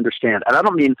truly understand. And I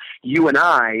don't mean you and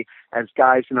I, as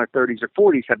guys in our 30s or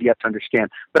 40s, have yet to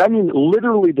understand. But I mean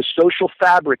literally the social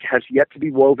fabric has yet to be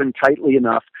woven tightly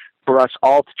enough for us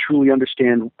all to truly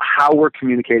understand how we're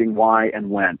communicating, why,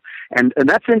 and when. And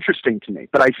that's interesting to me.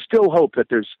 But I still hope that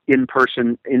there's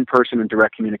in-person and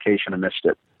direct communication amidst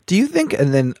it. Do you think,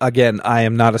 and then again, I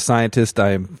am not a scientist,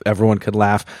 everyone could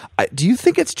laugh. Do you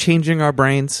think it's changing our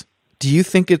brains? Do you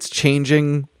think it's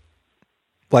changing,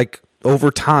 like,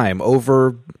 over time,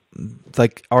 are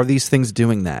these things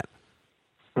doing that?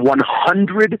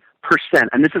 100%.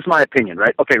 And this is my opinion,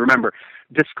 right? Okay, remember,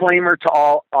 disclaimer to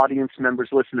all audience members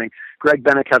listening, Greg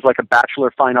Bennick has like a Bachelor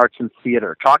of Fine Arts in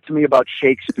Theater. Talk to me about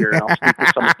Shakespeare and I'll speak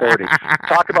with some authority.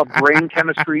 Talk about brain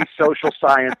chemistry, social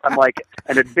science. I'm like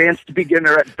an advanced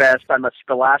beginner at best. I'm a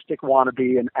scholastic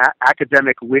wannabe, an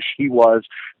academic wish he was.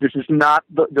 This is not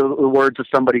the words of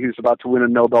somebody who's about to win a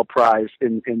Nobel Prize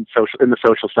in the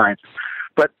social sciences.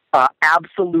 But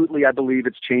absolutely, I believe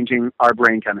it's changing our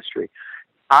brain chemistry.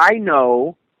 I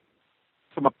know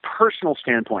from a personal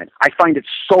standpoint, I find it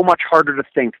so much harder to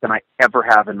think than I ever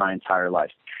have in my entire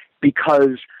life.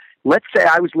 Because let's say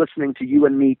I was listening to you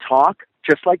and me talk,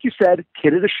 just like you said,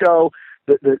 kid at a show,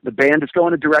 the band is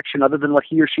going a direction other than what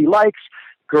he or she likes.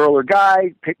 girl or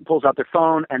guy pulls out their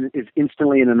phone and is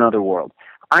instantly in another world.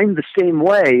 I'm the same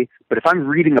way, but if I'm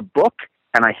reading a book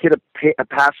and I hit a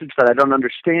passage that I don't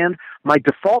understand, my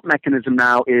default mechanism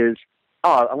now is,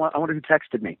 oh, I wonder who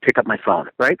texted me. Pick up my phone,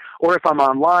 right? Or if I'm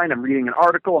online, I'm reading an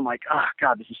article, I'm like, oh,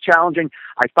 God, this is challenging.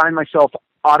 I find myself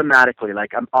automatically,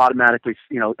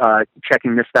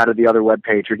 checking this, that, or the other web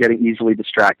page or getting easily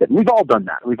distracted. And we've all done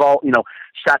that. We've all,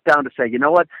 sat down to say, you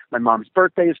know what, my mom's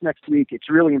birthday is next week. It's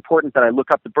really important that I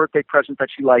look up the birthday present that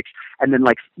she likes. And then,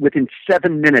 within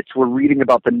 7 minutes, we're reading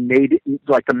about the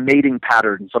mating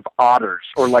patterns of otters,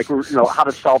 or how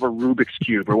to solve a Rubik's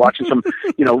Cube, or watching some,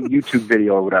 YouTube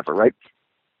video or whatever, right?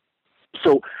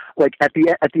 So, at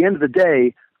the end of the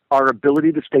day, our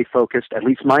ability to stay focused, at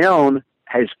least my own,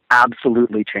 is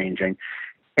absolutely changing.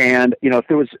 And if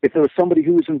there was somebody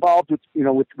who was involved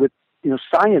with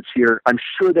science here, I'm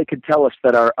sure they could tell us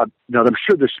that I'm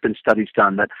sure there's been studies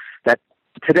done that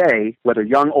today, whether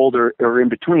young, older, or in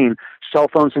between, cell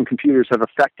phones and computers have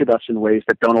affected us in ways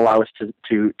that don't allow us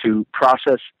to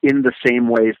process in the same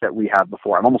ways that we have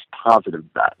before. I'm almost positive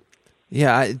of that.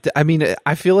 Yeah, I mean,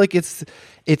 I feel like it's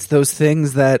those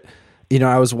things that,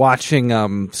 I was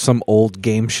watching some old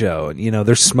game show, and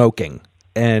they're smoking,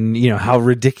 and how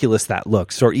ridiculous that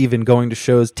looks. Or even going to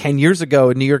shows 10 years ago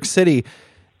in New York City,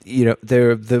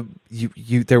 there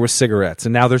was cigarettes,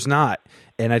 and now there's not.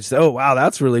 And I just, oh wow,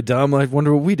 that's really dumb. I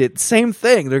wonder what we did. Same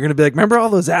thing. They're going to be like, remember all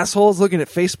those assholes looking at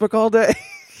Facebook all day?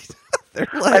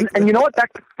 And you know what,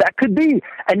 that could be,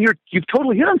 and you've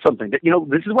totally hit on something. That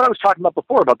this is what I was talking about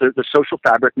before, about the social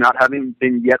fabric not having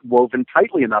been yet woven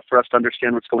tightly enough for us to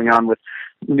understand what's going on with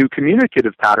new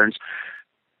communicative patterns.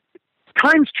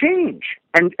 Times change,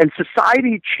 and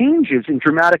society changes in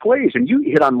dramatic ways. And you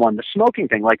hit on one, the smoking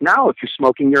thing. Like now, if you're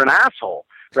smoking, you're an asshole,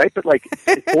 right? But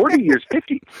 40 years,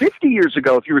 50 years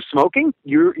ago, if you were smoking,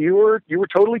 you were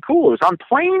totally cool. It was on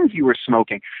planes you were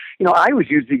smoking. I always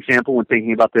use the example when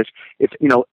thinking about this. If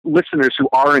listeners who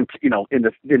aren't in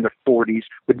the 40s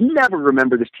would never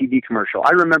remember this TV commercial.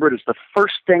 I remember it as the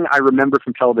first thing I remember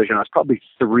from television. I was probably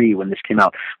 3 when this came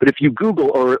out. But if you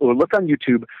Google or look on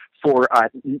YouTube for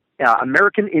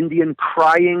American Indian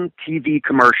crying TV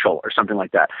commercial or something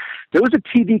like that, there was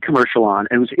a TV commercial on,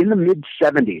 and it was in the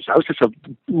mid-'70s. I was just a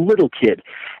little kid,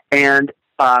 and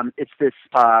it's this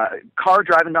car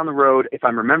driving down the road, if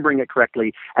I'm remembering it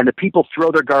correctly, and the people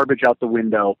throw their garbage out the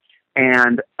window,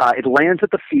 and it lands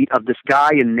at the feet of this guy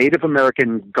in Native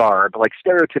American garb, like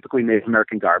stereotypically Native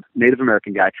American garb, Native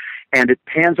American guy, and it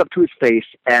pans up to his face,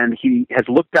 and he has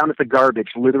looked down at the garbage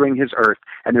littering his earth,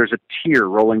 and there's a tear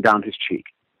rolling down his cheek.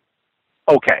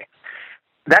 Okay.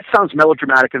 That sounds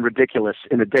melodramatic and ridiculous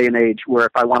in a day and age where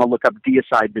if I want to look up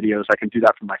deicide videos, I can do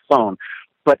that from my phone.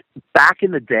 But back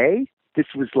in the day, this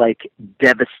was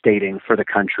devastating for the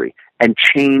country and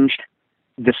changed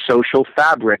the social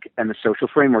fabric and the social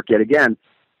framework yet again,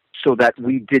 so that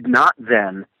we did not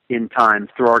then, in time,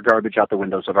 throw our garbage out the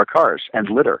windows of our cars and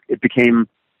litter. It became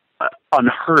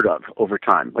unheard of over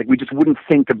time. We just wouldn't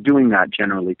think of doing that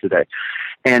generally today.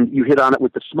 And you hit on it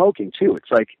with the smoking, too.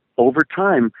 It's over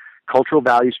time, cultural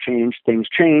values change, things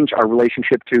change, our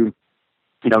relationship to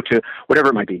whatever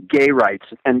it might be, gay rights.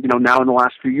 And, now in the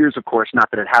last few years, of course,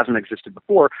 not that it hasn't existed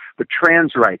before, but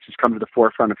trans rights has come to the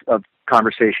forefront of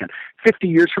conversation. 50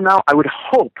 years from now, I would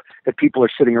hope that people are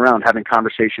sitting around having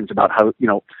conversations about how,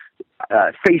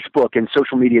 Facebook and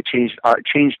social media changed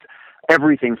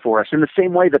everything for us in the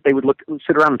same way that they would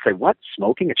sit around and say, what?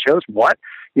 Smoking at shows? What?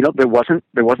 There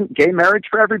wasn't gay marriage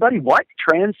for everybody? What?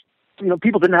 Trans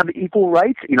people didn't have equal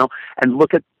rights, and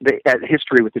look at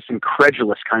history with this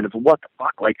incredulous kind of what the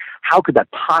fuck, how could that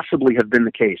possibly have been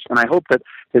the case? And I hope that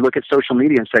they look at social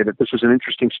media and say that this was an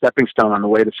interesting stepping stone on the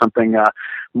way to something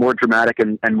more dramatic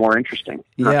and more interesting.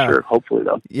 Not sure, hopefully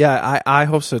though. Yeah, I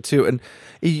hope so too. And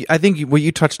I think what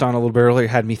you touched on a little bit earlier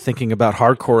had me thinking about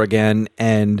hardcore again,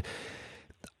 and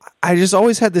I just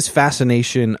always had this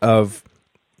fascination of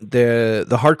the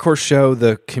hardcore show,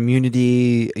 the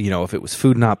community, if it was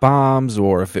Food Not Bombs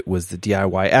or if it was the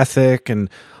DIY ethic.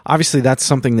 And obviously that's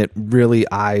something that really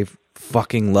I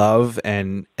fucking love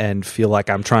and feel like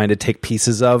I'm trying to take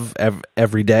pieces of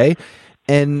every day.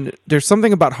 And there's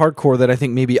something about hardcore that I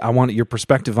think maybe I want your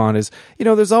perspective on is,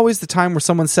 there's always the time where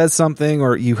someone says something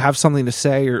or you have something to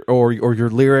say or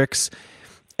your lyrics.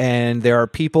 And there are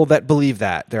people that believe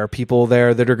that. There are people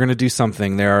there that are going to do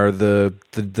something. There are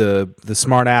the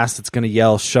smart ass that's going to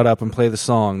yell, "Shut up and play the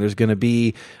song." There's going to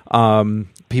be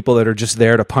people that are just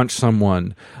there to punch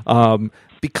someone.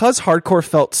 Because hardcore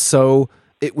felt so,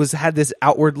 had this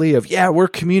outwardly of, yeah, we're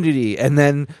community, and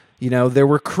then there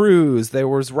were crews, there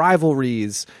was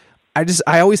rivalries.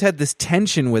 I always had this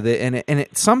tension with it, and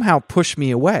it somehow pushed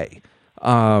me away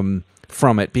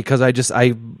from it, because it just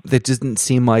didn't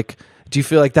seem like. Do you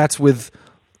feel like that's with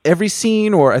every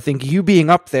scene, or I think you being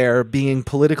up there, being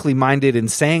politically minded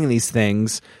and saying these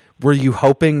things, were you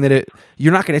hoping that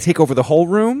you're not going to take over the whole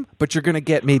room, but you're going to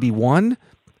get maybe one?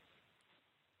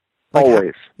 Like,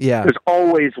 always. Yeah. There's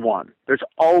always one. There's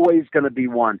always going to be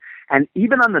one. And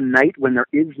even on the night when there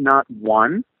is not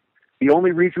one, the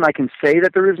only reason I can say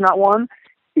that there is not one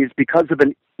is because of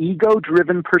an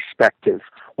ego-driven perspective,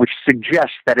 which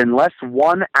suggests that unless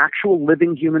one actual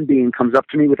living human being comes up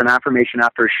to me with an affirmation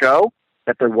after a show,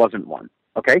 that there wasn't one.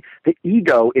 Okay? The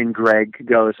ego in Greg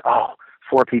goes, oh,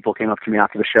 4 people came up to me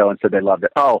after the show and said they loved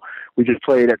it. Oh, we just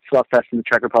played at Fluffest in the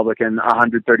Czech Republic and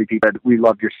 130 people said, we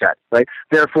loved your set, right?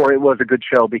 Therefore, it was a good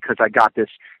show because I got this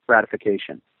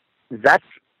gratification. That's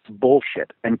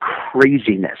bullshit and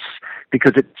craziness,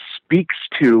 because it speaks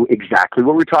to exactly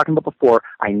what we were talking about before.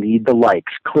 I need the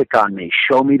likes. Click on me.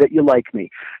 Show me that you like me.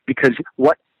 Because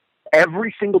what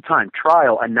every single time,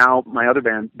 Trial, and now my other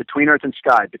band, Between Earth and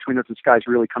Sky is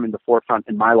really coming to the forefront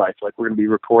in my life. Like, we're going to be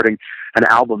recording an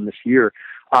album this year.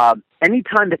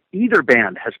 Anytime that either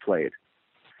band has played,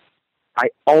 I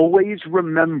always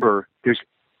remember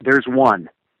there's one.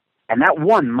 And that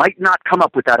one might not come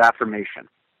up with that affirmation.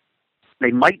 They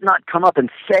might not come up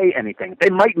and say anything. They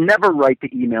might never write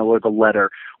the email or the letter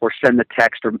or send the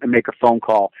text or make a phone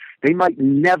call. They might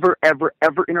never, ever,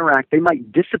 ever interact. They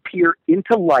might disappear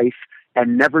into life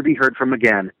and never be heard from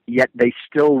again, yet they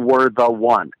still were the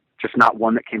one, just not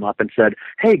one that came up and said,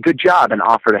 hey, good job, and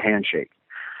offered a handshake.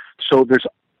 So there's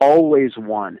always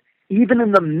one. Even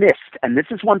in the mist, and this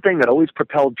is one thing that always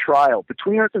propelled Trial,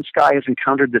 Between Earth and Sky has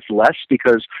encountered this less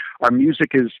because our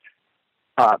music is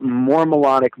more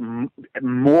melodic,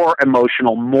 more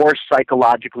emotional, more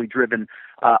psychologically driven,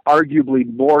 arguably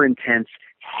more intense,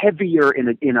 heavier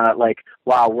in a like,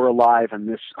 wow, we're alive and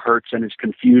this hurts and is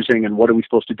confusing and what are we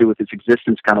supposed to do with its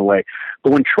existence kind of way.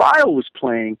 But when Trial was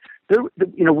playing,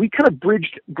 we kind of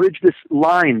bridged this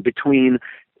line between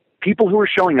people who were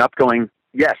showing up going,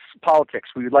 yes, politics,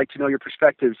 we would like to know your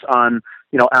perspectives on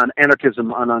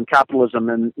anarchism, on capitalism,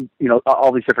 and,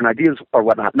 all these different ideas or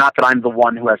whatnot. Not that I'm the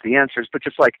one who has the answers, but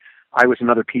just like I was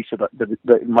another piece of the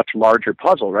much larger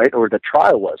puzzle, right? Or the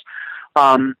Trial was.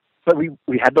 But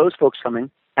we had those folks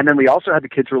coming, and then we also had the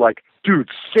kids who were like, dude,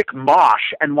 sick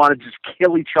mosh, and wanted to just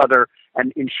kill each other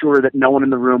and ensure that no one in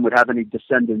the room would have any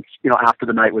descendants, after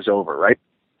the night was over, right?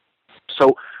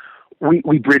 So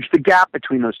we bridged the gap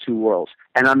between those two worlds.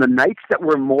 And on the nights that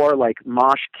were more like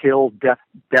mosh, kill, death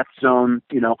zone,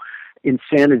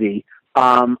 insanity,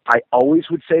 I always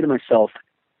would say to myself,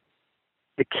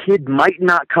 the kid might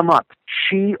not come up.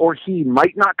 She or he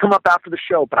might not come up after the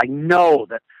show, but I know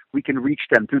that we can reach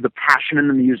them through the passion in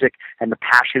the music and the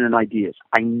passion in ideas.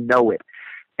 I know it.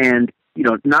 And,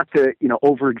 not to,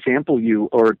 over-example you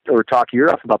or talk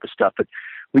your off about the stuff, but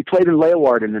we played in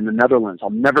Leeuwarden in the Netherlands. I'll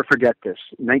never forget this,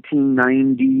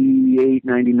 1998,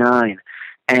 99.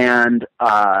 And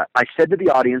I said to the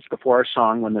audience before our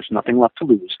song, when there's nothing left to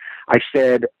lose, I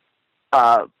said,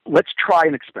 let's try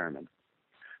an experiment.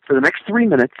 For the next 3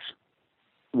 minutes,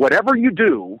 whatever you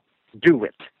do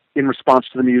it in response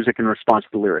to the music, in response to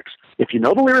the lyrics. If you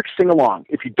know the lyrics, sing along.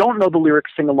 If you don't know the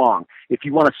lyrics, sing along. If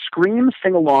you want to scream,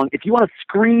 sing along. If you want to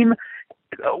scream,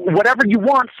 whatever you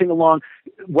want, sing along.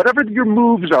 Whatever your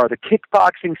moves are, the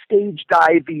kickboxing, stage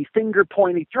divey, finger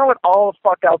pointy, throw it all the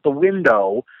fuck out the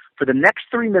window. For the next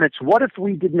 3 minutes, what if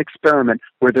we did an experiment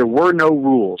where there were no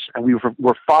rules and we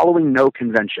were following no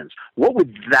conventions? What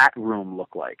would that room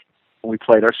look like when we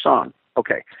played our song?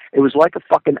 Okay, it was like a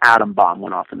fucking atom bomb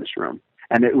went off in this room.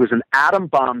 And it was an atom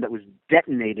bomb that was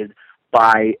detonated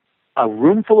by a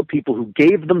room full of people who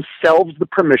gave themselves the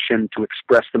permission to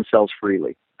express themselves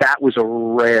freely. That was a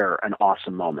rare and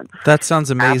awesome moment. That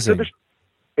sounds amazing.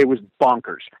 It was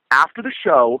bonkers. After the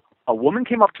show, a woman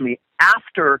came up to me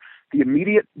after the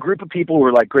immediate group of people who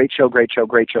were like, great show, great show,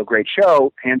 great show, great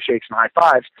show, handshakes and high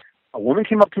fives. A woman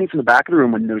came up to me from the back of the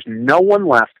room when there was no one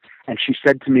left, and she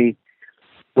said to me,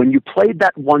 when you played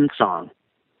that one song,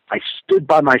 I stood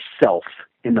by myself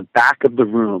in the back of the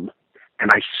room,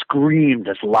 and I screamed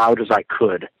as loud as I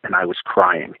could, and I was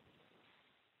crying.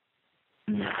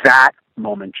 That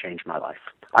moment changed my life.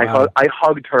 Wow. I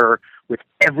hugged her with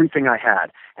everything I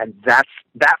had, and that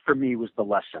for me was the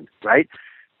lesson, right?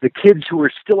 The kids who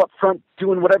were still up front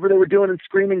doing whatever they were doing and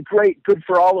screaming, great, good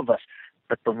for all of us.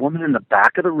 But the woman in the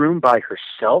back of the room by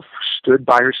herself, stood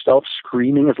by herself,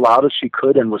 screaming as loud as she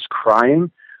could and was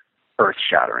crying,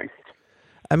 earth-shattering.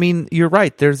 I mean, you're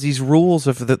right. There's these rules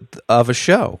of a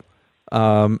show,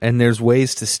 and there's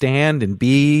ways to stand and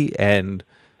be, and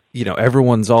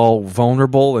everyone's all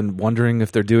vulnerable and wondering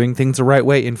if they're doing things the right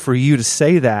way. And for you to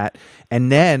say that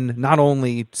and then not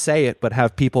only say it, but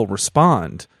have people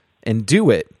respond and do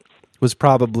it was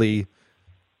probably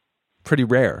pretty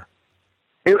rare.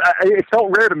 It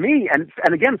felt rare to me, and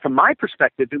again, from my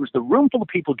perspective, it was the room full of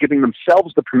people giving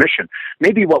themselves the permission.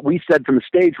 Maybe what we said from the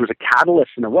stage was a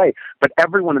catalyst in a way, but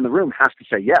everyone in the room has to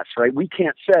say yes, right? We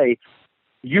can't say,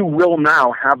 you will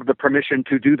now have the permission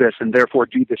to do this and therefore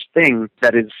do this thing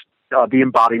that is the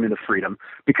embodiment of freedom,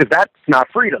 because that's not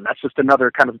freedom. That's just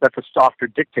that's a softer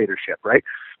dictatorship, right?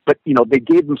 But, they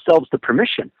gave themselves the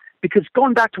permission. Because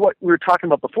going back to what we were talking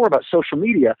about before about social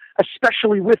media,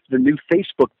 especially with the new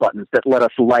Facebook buttons that let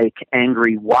us like,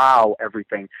 angry, wow,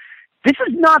 everything, this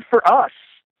is not for us.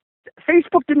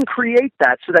 Facebook didn't create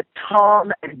that so that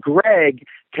Tom and Greg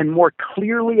can more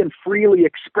clearly and freely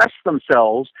express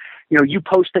themselves. You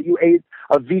post that you ate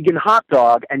a vegan hot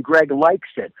dog and Greg likes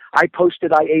it. I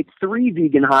posted I ate 3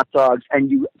 vegan hot dogs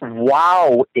and you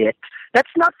wow it.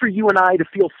 That's not for you and I to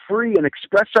feel free and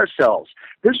express ourselves.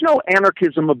 There's no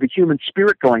anarchism of the human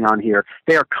spirit going on here.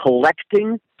 They are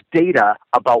collecting data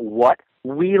about what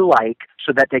we like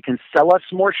so that they can sell us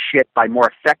more shit by more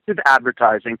effective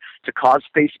advertising to cause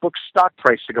Facebook's stock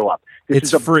price to go up. This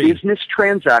is a free business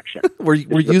transaction. We're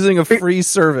using a free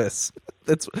service.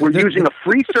 We're using a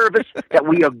free service that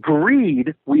we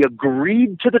agreed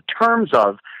to the terms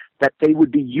of, that they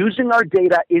would be using our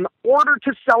data in order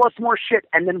to sell us more shit,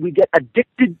 and then we get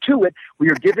addicted to it. We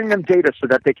are giving them data so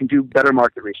that they can do better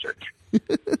market research.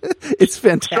 It's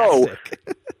fantastic.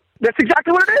 So, that's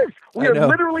exactly what it is. We are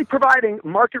literally providing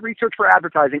market research for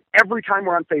advertising every time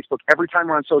we're on Facebook, every time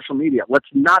we're on social media. Let's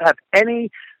not have any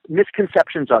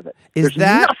misconceptions of it. There's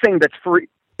nothing that's free.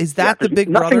 Is that the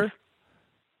Big Brother?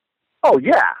 Oh,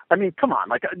 yeah. I mean, come on.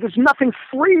 There's nothing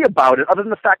free about it other than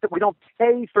the fact that we don't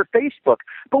pay for Facebook.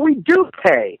 But we do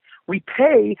pay. We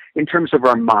pay in terms of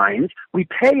our minds. We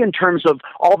pay in terms of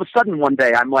all of a sudden one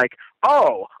day I'm like,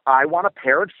 oh, I want a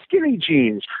pair of skinny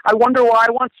jeans. I wonder why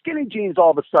I want skinny jeans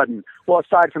all of a sudden. Well,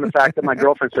 aside from the fact that my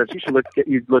girlfriend says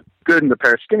you look good in a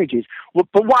pair of skinny jeans. Well,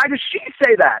 but why does she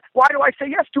say that? Why do I say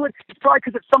yes to it? It's probably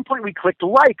because at some point we clicked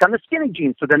like on the skinny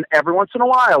jeans. So then every once in a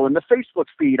while in the Facebook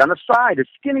feed on the side is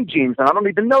skinny jeans. And I don't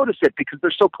even notice it because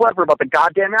they're so clever about the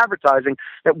goddamn advertising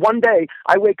that one day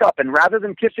I wake up and rather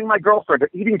than kissing my girlfriend or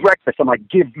eating breakfast, I'm like,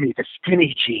 give me the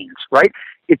skinny jeans, right?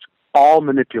 It's all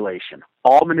manipulation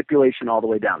all the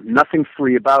way down. Nothing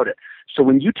free about it. So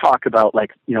when you talk about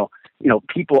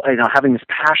people having this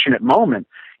passionate moment,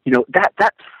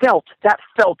 that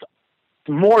felt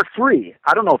more free.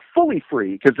 I don't know, fully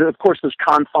free, because of course there's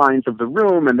confines of the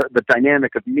room and the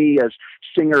dynamic of me as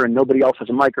singer and nobody else has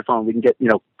a microphone. We can get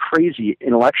crazy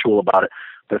intellectual about it,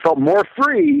 but it felt more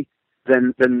free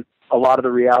than a lot of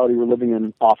the reality we're living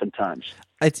in oftentimes.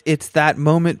 It's that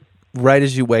moment right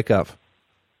as you wake up.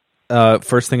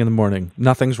 First thing in the morning,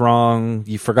 nothing's wrong.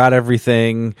 You forgot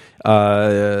everything.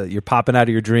 You're popping out of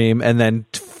your dream, and then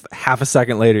half a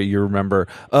second later, you remember,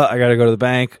 I got to go to the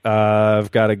bank.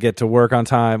 I've got to get to work on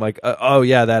time. Like, oh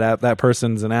yeah, that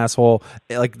person's an asshole.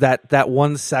 Like that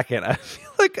 1 second, I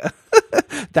feel like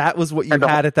that was what you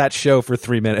had at that show for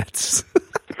 3 minutes.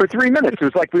 For 3 minutes, it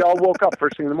was like we all woke up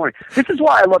first thing in the morning. This is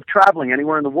why I love traveling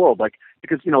anywhere in the world.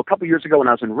 Because, a couple years ago when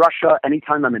I was in Russia,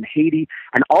 anytime I'm in Haiti,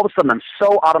 and all of a sudden I'm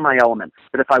so out of my element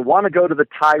that if I want to go to the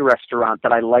Thai restaurant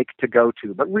that I like to go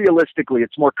to, but realistically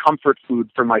it's more comfort food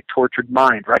for my tortured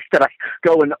mind, right? That I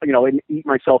go and eat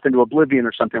myself into oblivion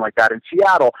or something like that. In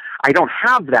Seattle, I don't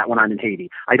have that when I'm in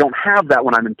Haiti. I don't have that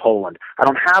when I'm in Poland. I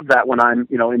don't have that when I'm,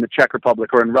 in the Czech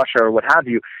Republic or in Russia or what have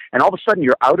you. And all of a sudden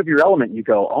you're out of your element and you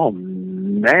go, oh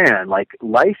man,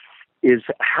 life is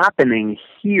happening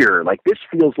here. This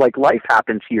feels like life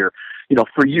happens here,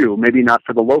 for you, maybe not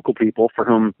for the local people for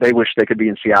whom they wish they could be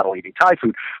in Seattle eating Thai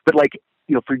food. But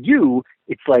for you,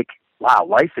 it's like, wow,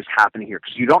 life is happening here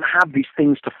because you don't have these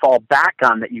things to fall back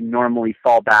on that you normally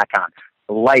fall back on,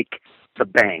 like the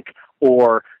bank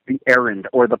or the errand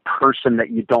or the person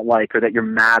that you don't like or that you're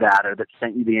mad at or that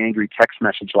sent you the angry text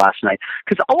message last night.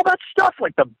 Because all that stuff,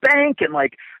 like the bank and I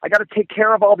got to take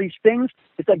care of all these things,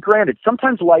 it's granted,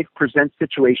 sometimes life presents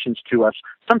situations to us.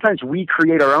 Sometimes we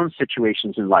create our own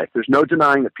situations in life. There's no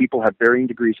denying that people have varying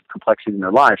degrees of complexity in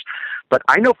their lives. But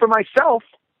I know for myself,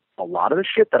 a lot of the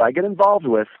shit that I get involved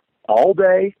with all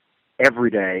day,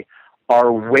 every day,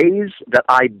 are ways that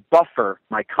I buffer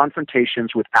my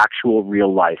confrontations with actual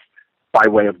real life by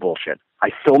way of bullshit. I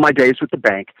fill my days with the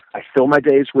bank. I fill my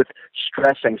days with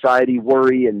stress, anxiety,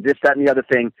 worry, and this, that, and the other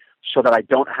thing so that I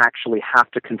don't actually have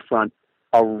to confront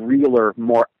a realer,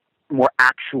 more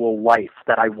actual life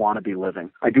that I want to be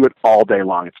living. I do it all day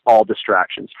long. It's all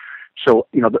distractions. So,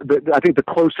 I think the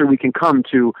closer we can come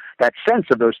to that sense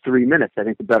of those 3 minutes, I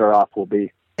think the better off we'll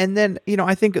be. And then,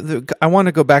 I think I want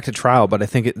to go back to trial, but I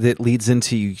think it leads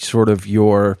into sort of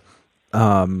your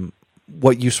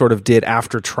what you sort of did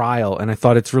after trial, and I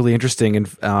thought it's really interesting.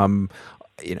 And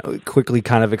quickly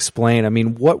kind of explain. I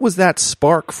mean, what was that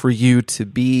spark for you to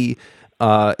be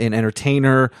an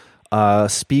entertainer,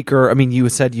 speaker? I mean, you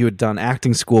said you had done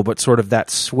acting school, but sort of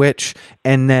that switch.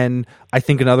 And then I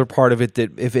think another part of it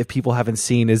that if people haven't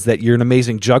seen is that you're an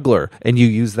amazing juggler, and you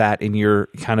use that in your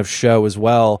kind of show as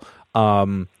well.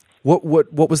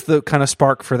 What was the kind of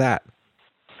spark for that?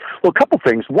 Well, a couple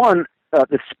things. One,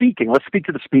 the speaking. Let's speak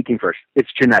to the speaking first. It's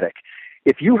genetic.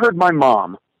 If you heard my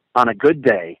mom on a good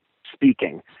day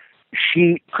speaking,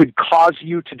 she could cause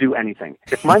you to do anything.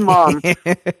 If my mom,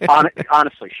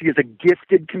 honestly, she is a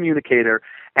gifted communicator,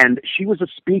 and she was a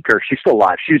speaker. She's still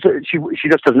alive. She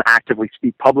just doesn't actively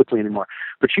speak publicly anymore.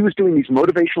 But she was doing these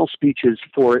motivational speeches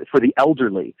for the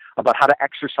elderly about how to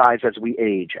exercise as we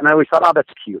age. And I always thought, oh,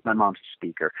 that's cute. My mom's a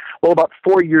speaker. Well, about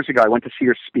 4 years ago, I went to see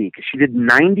her speak. She did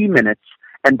 90 minutes.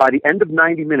 And by the end of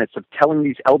 90 minutes of telling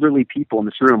these elderly people in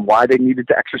this room why they needed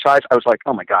to exercise, I was like,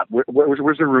 oh my God,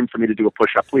 where's the room for me to do a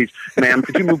push-up? Please, ma'am,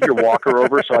 could you move your walker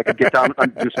over so I could get down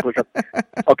and do some push-up?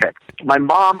 Okay. My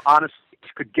mom, honestly,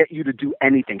 could get you to do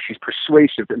anything. She's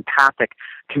persuasive, empathic,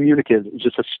 communicative. It's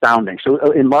just astounding.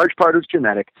 So in large part, it's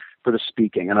genetic for the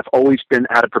speaking. And I've always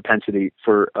had a propensity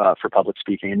for public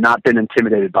speaking and not been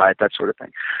intimidated by it, that sort of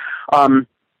thing.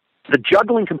 The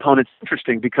juggling component is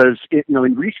interesting because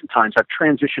in recent times I've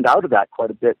transitioned out of that quite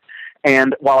a bit,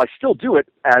 and while I still do it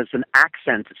as an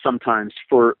accent sometimes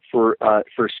for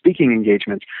speaking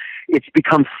engagements, it's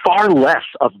become far less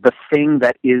of the thing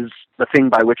that is the thing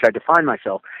by which I define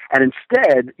myself, and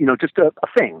instead, just a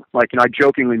thing. Like, I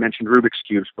jokingly mentioned Rubik's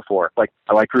Cubes before. Like,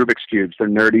 I like Rubik's Cubes; they're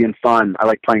nerdy and fun. I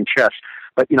like playing chess.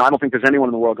 But, I don't think there's anyone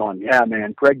in the world going, yeah,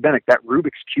 man, Greg Bennick, that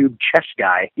Rubik's Cube chess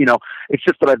guy. It's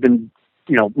just that I've been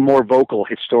more vocal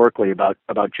historically about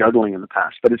juggling in the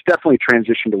past, but it's definitely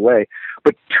transitioned away.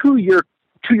 But to your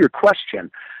question,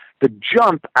 the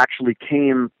jump actually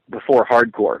came before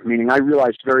hardcore, meaning I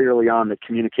realized very early on that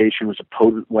communication was a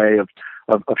potent way of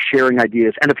sharing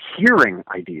ideas and of hearing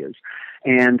ideas,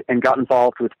 and got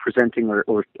involved with presenting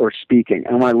or speaking.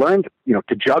 And when I learned,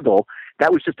 to juggle,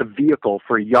 that was just a vehicle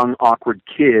for a young, awkward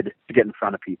kid to get in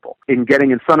front of people. In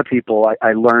getting in front of people,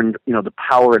 I learned, the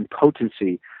power and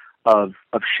potency of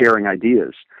sharing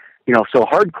ideas. So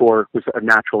hardcore was a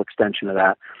natural extension of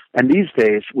that. And these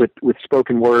days with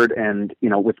spoken word and,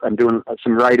 I'm doing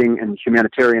some writing and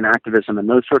humanitarian activism and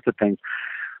those sorts of things,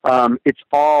 it's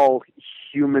all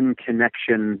human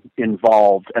connection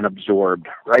involved and absorbed,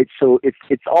 right? So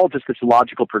it's all just this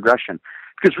logical progression.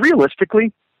 Because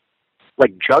realistically,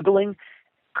 like juggling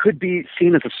could be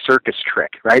seen as a circus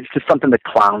trick, right? It's just something that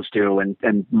clowns do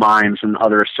and mimes and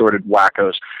other assorted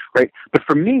wackos, right? But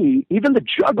for me, even the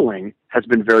juggling has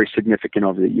been very significant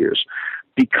over the years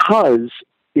because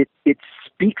it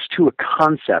speaks to a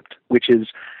concept, which is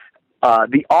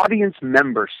the audience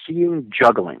member seeing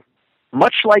juggling,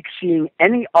 much like seeing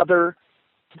any other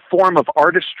form of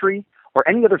artistry or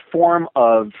any other form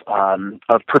of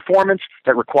performance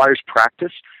that requires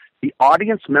practice. The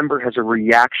audience member has a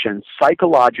reaction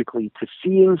psychologically to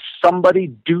seeing somebody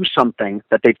do something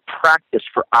that they've practiced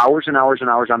for hours and hours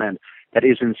and hours on end that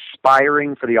is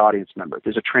inspiring for the audience member.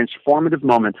 There's a transformative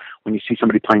moment when you see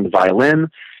somebody playing the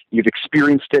violin. You've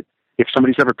experienced it. If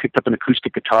somebody's ever picked up an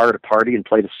acoustic guitar at a party and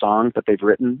played a song that they've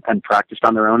written and practiced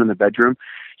on their own in the bedroom,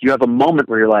 you have a moment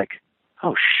where you're like,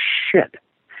 oh, shit.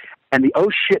 And the oh,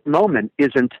 shit moment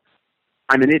isn't,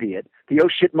 I'm an idiot. The oh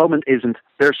shit moment isn't,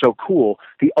 they're so cool.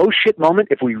 The oh shit moment,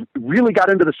 if we really got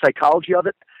into the psychology of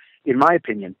it, in my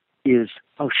opinion, is,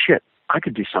 oh shit, I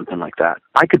could do something like that.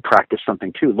 I could practice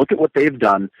something too. Look at what they've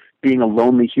done being a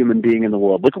lonely human being in the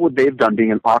world. Look at what they've done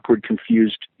being an awkward,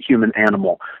 confused human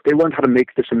animal. They learned how to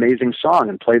make this amazing song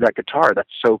and play that guitar. That's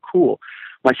so cool.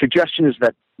 My suggestion is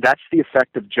that that's the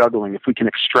effect of juggling if we can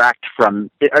extract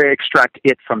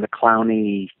it from the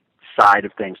clowny side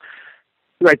of things.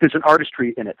 Right, there's an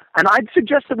artistry in it. And I'd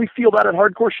suggest that we feel that at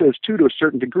hardcore shows, too, to a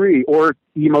certain degree, or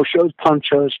emo shows, punk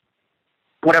shows,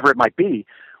 whatever it might be.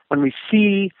 When we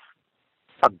see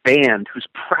a band who's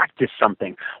practiced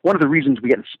something, one of the reasons we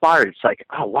get inspired, it's like,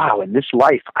 oh, wow, in this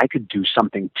life, I could do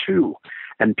something, too.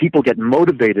 And people get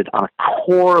motivated on a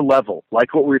core level,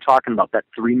 like what we were talking about, that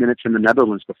 3 minutes in the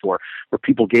Netherlands before, where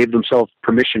people gave themselves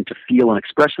permission to feel and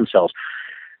express themselves.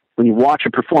 When you watch a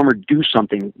performer do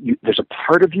something, there's a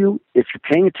part of you, if you're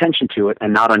paying attention to it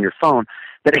and not on your phone,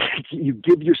 that you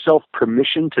give yourself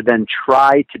permission to then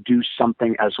try to do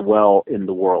something as well in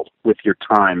the world with your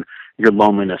time your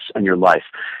loneliness and your life.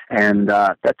 And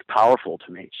that's powerful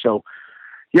to me. So,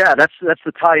 yeah, that's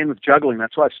the tie-in with juggling.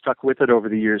 That's why I've stuck with it over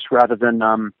the years rather than,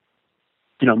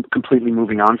 completely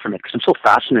moving on from it, because I'm so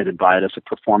fascinated by it as a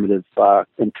performative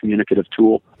and communicative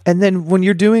tool. And then when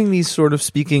you're doing these sort of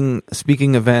speaking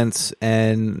events,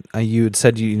 and you had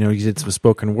said you did some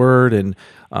spoken word and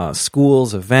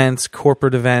schools events,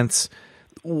 corporate events.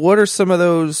 What are some of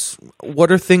those?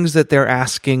 What are things that they're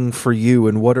asking for you,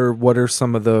 and what are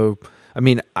some of the? I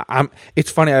mean,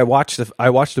 it's funny. I watched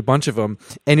a bunch of them,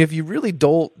 and if you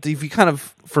kind of,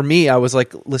 for me, I was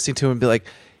like listening to them and be like,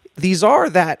 these are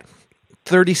that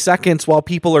 30 seconds while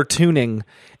people are tuning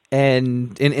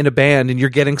and in a band, and you're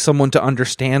getting someone to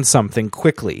understand something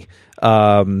quickly,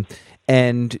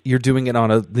 and you're doing it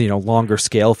on a longer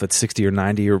scale if it's 60 or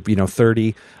 90 or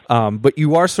 30, but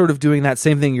you are sort of doing that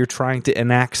same thing. You're trying to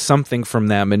enact something from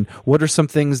them. And what are some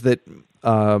things that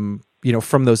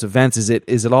from those events? Is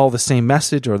it all the same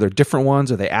message, or are there different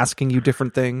ones? Are they asking you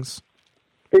different things?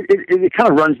 It kind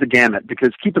of runs the gamut, because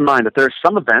keep in mind that there are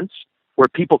some events where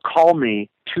people call me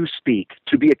to speak,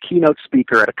 to be a keynote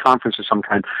speaker at a conference of some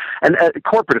kind, and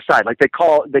corporate aside, like they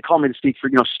call me to speak for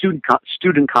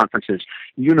student conferences,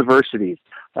 universities.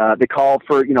 They call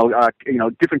for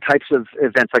different types of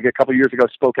events. Like a couple of years ago,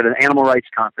 spoke at an animal rights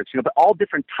conference. But all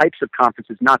different types of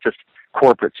conferences, not just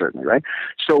corporate, certainly, right?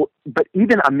 So, but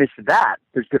even amidst that,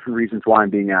 there's different reasons why I'm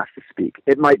being asked to speak.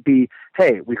 It might be,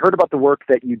 hey, we heard about the work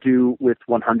that you do with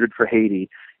 100 for Haiti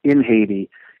in Haiti.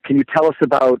 Can you tell us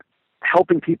about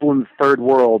helping people in the third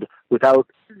world without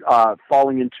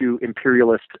falling into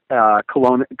imperialist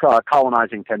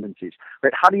colonizing tendencies,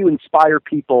 right? How do you inspire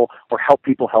people or help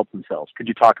people help themselves? Could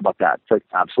you talk about that? So,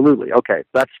 absolutely. Okay.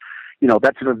 That's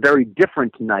a very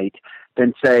different night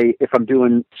than, say, if I'm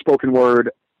doing spoken word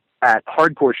at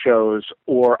hardcore shows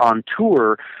or on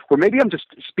tour, where maybe I'm just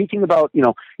speaking about,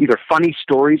 either funny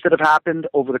stories that have happened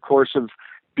over the course of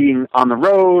being on the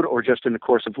road or just in the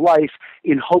course of life,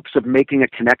 in hopes of making a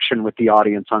connection with the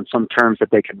audience on some terms that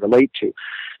they can relate to.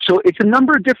 So it's a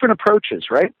number of different approaches,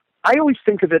 right? I always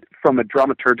think of it from a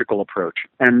dramaturgical approach.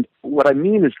 And what I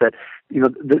mean is that,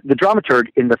 the dramaturg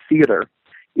in the theater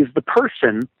is the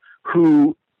person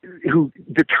who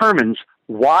determines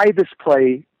why this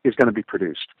play is going to be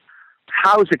produced.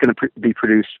 How is it going to be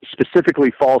produced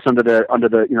specifically falls under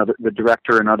the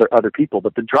director and other people.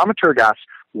 But the dramaturg asks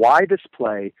why this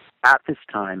play at this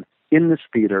time in this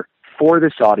theater for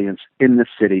this audience in this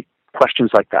city, questions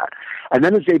like that, and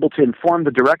then is able to inform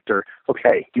the director.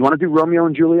 Okay, do you want to do Romeo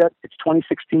and Juliet? It's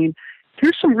 2016.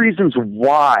 Here's some reasons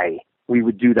why we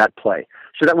would do that play,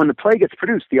 so that when the play gets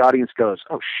produced, the audience goes,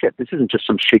 "Oh shit, this isn't just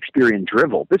some Shakespearean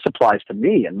drivel. This applies to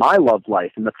me and my love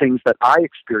life and the things that I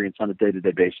experience on a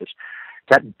day-to-day basis."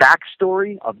 That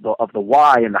backstory of the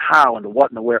why and the how and the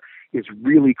what and the where is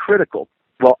really critical.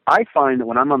 Well, I find that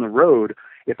when I'm on the road,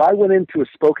 if I went into a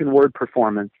spoken word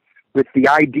performance with the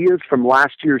ideas from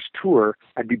last year's tour,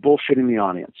 I'd be bullshitting the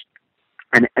audience.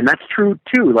 And that's true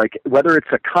too. Like, whether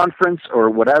it's a conference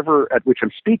or whatever at which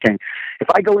I'm speaking, if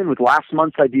I go in with last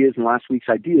month's ideas and last week's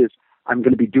ideas, I'm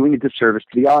going to be doing a disservice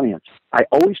to the audience. I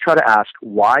always try to ask,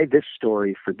 why this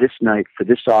story for this night, for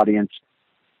this audience?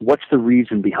 What's the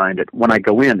reason behind it when I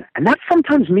go in? And that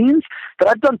sometimes means that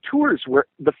I've done tours where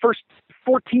the first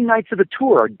 14 nights of the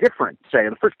tour are different, say.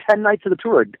 The first 10 nights of the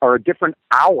tour are a different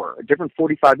hour, a different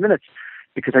 45 minutes,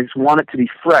 because I just want it to be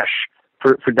fresh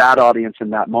for that audience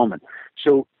in that moment.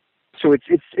 So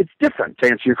it's different, to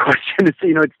answer your question.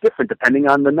 It's different depending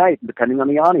on the night, depending on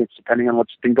the audience, depending on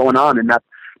what's been going on in that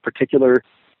particular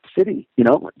city.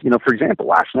 For example,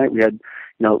 last night we had,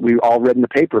 we all read in the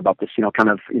paper about this,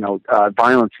 violence,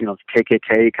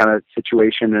 KKK kind of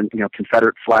situation, and,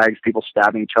 Confederate flags, people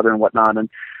stabbing each other and whatnot.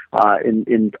 And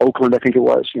in Oakland, I think it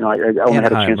was, I only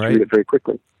had a chance to read it very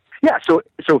quickly. Yeah. So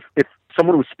if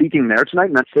someone was speaking there tonight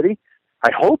in that city, I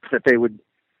hope that they would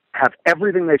have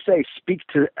everything they say speak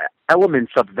to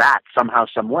elements of that somehow,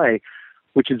 some way,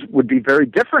 which would be very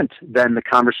different than the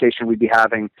conversation we'd be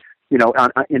having,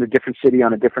 in a different city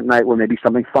on a different night where maybe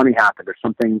something funny happened or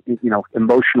something,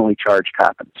 emotionally charged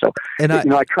happened. So,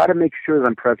 I try to make sure that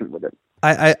I'm present with it.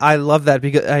 I love that,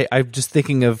 because I'm just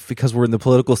thinking of, because we're in the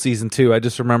political season too, I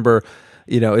just remember,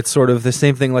 it's sort of the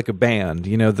same thing like a band.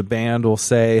 The band will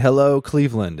say, "Hello,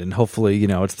 Cleveland," and hopefully,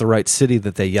 it's the right city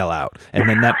that they yell out. And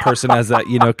then that person has that,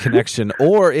 connection.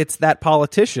 Or it's that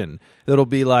politician that'll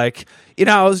be like,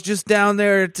 I was just down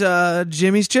there at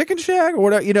Jimmy's Chicken Shack or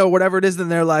whatever, whatever it is. And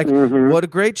they're like, what a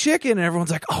great chicken. And everyone's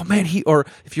like, oh man, or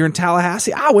if you're in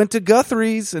Tallahassee, I went to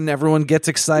Guthrie's, and everyone gets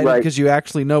excited because you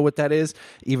actually know what that is,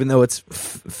 even though it's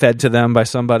fed to them by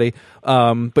somebody.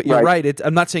 But you're right.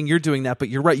 I'm not saying you're doing that, but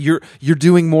you're right. You're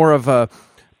doing more of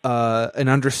an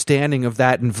understanding of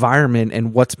that environment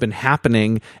and what's been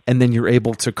happening, and then you're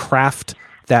able to craft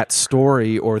that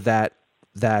story or that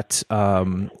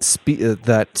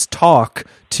talk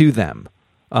to them.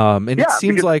 And it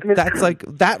seems like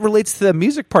that relates to the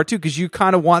music part too, because you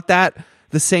kind of want that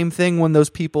the same thing when those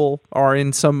people are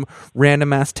in some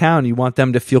random ass town. You want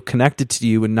them to feel connected to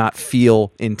you and not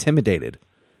feel intimidated.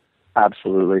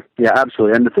 Absolutely. Yeah,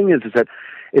 absolutely. And the thing is that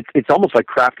it's almost like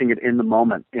crafting it in the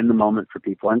moment for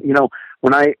people. And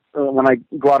when I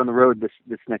go out on the road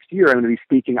this next year, I'm going to be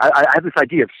speaking. I have this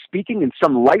idea of speaking in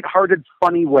some lighthearted,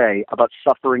 funny way about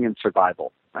suffering and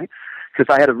survival, right?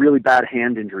 Because I had a really bad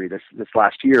hand injury this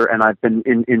last year, and I've been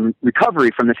in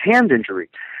recovery from this hand injury.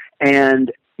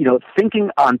 And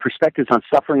thinking on perspectives on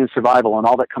suffering and survival and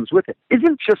all that comes with it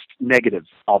isn't just negative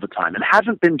all the time, and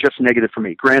hasn't been just negative for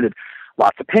me. Granted,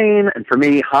 lots of pain, and for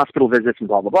me, hospital visits and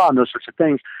blah, blah, blah, and those sorts of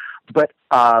things. But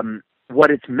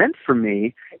what it's meant for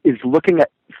me is looking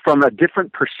at, from a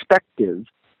different perspective,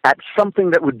 at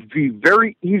something that would be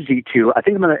very easy to, I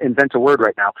think I'm going to invent a word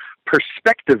right now,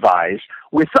 perspectivize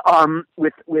with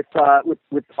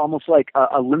almost like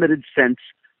a limited sense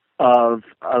of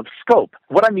scope.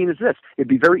 What I mean is this: it'd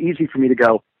be very easy for me to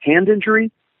go, hand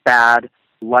injury, bad,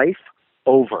 life,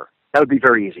 over. That would be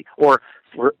very easy. Or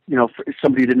for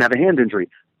somebody who didn't have a hand injury,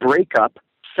 breakup,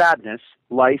 sadness,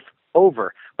 life,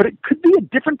 over. But it could be a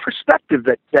different perspective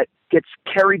that gets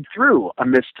carried through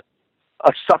amidst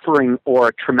a suffering or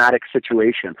a traumatic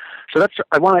situation. So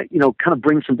I want to, kind of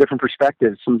bring some different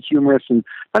perspectives, some humorous and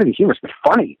not even humorous, but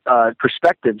funny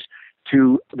perspectives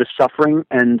to the suffering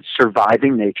and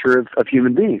surviving nature of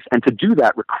human beings. And to do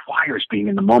that requires being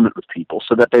in the moment with people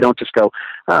so that they don't just go,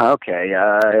 okay,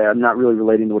 I'm not really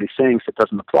relating to what he's saying, so it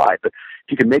doesn't apply. But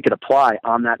if you can make it apply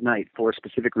on that night for a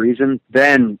specific reason,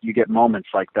 then you get moments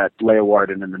like that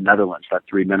Leeuwarden in the Netherlands, that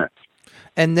 3 minutes.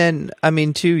 And then, I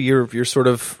mean, too, you're sort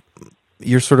of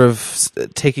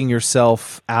taking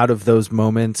yourself out of those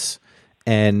moments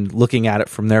and looking at it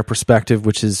from their perspective,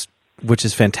 which is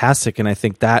fantastic. And I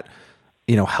think that,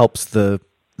 helps the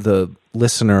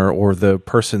listener or the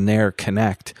person there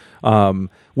connect. When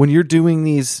you're doing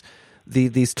these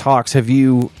talks, have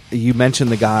you mentioned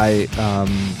the guy,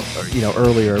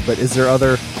 earlier, but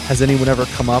has anyone ever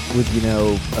come up with,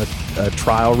 a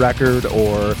trial record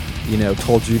or,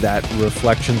 told you that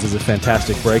Reflections is a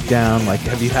fantastic breakdown? Like,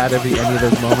 have you had any of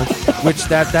those moments? Which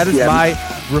that is my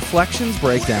Reflections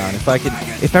breakdown.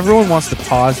 If everyone wants to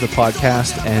pause the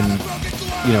podcast and,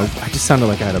 I just sounded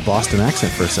like I had a Boston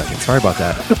accent for a second. Sorry about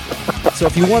that. So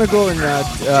if you want to go and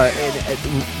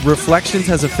Reflections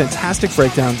has a fantastic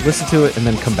breakdown, listen to it and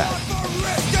then come back.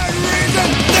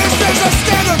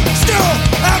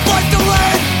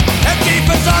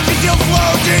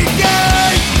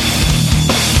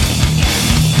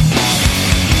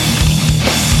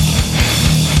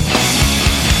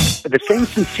 The same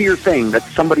sincere thing that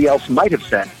somebody else might have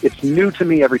said. It's new to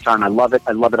me every time. I love it.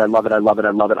 I love it. I love it. I love it.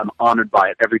 I love it. I'm honored by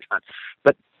it every time.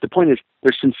 But the point is,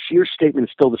 their sincere statement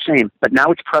is still the same, but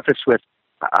now it's prefaced with,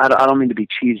 I don't mean to be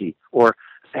cheesy, or,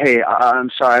 hey, I'm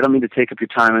sorry, I don't mean to take up your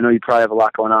time. I know you probably have a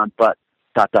lot going on, but ...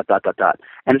 And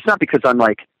it's not because I'm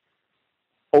like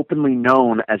openly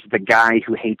known as the guy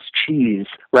who hates cheese,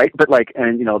 right? But like,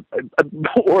 and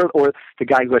or the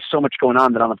guy who has so much going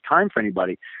on that I don't have time for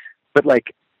anybody. But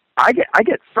like, I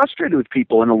get frustrated with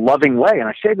people in a loving way, and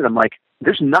I say to them, like,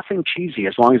 there's nothing cheesy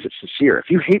as long as it's sincere. If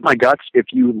you hate my guts, if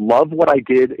you love what I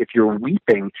did, if you're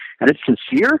weeping and it's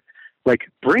sincere, like,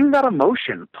 bring that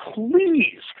emotion,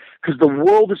 please, because the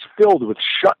world is filled with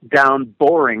shut down,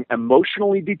 boring,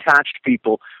 emotionally detached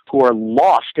people who are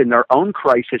lost in their own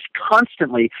crisis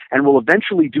constantly and will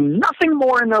eventually do nothing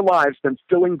more in their lives than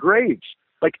filling graves.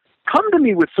 Like, come to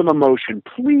me with some emotion,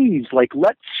 please. Like,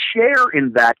 let's share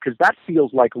in that, because that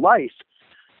feels like life.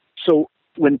 So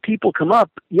when people come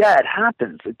up, yeah, it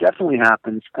happens. It definitely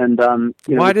happens. And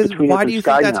why do you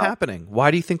think that's happening? Why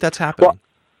do you think that's happening? Well,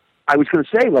 I was going to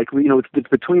say, like, it's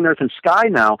Between Earth and Sky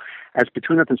now, as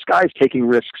Between Earth and Sky is taking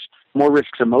more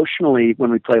risks emotionally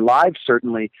when we play live,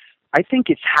 certainly. I think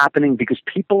it's happening because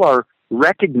people are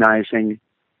recognizing,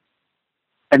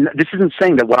 and this isn't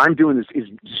saying that what I'm doing is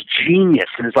genius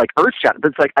and is like earth-shattering, but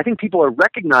it's like, I think people are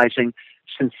recognizing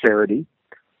sincerity.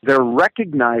 They're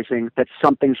recognizing that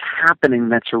something's happening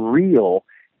that's real,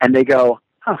 and they go,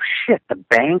 oh shit, the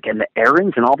bank and the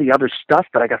errands and all the other stuff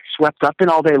that I got swept up in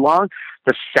all day long,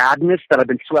 the sadness that I've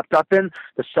been swept up in,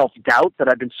 the self-doubt that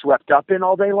I've been swept up in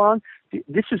all day long.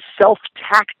 This is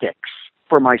self-tactics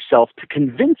for myself to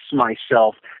convince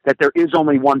myself that there is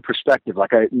only one perspective,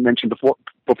 like I mentioned before,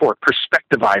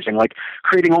 perspectivizing, like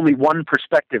creating only one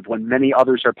perspective when many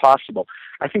others are possible.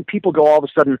 I think people go all of a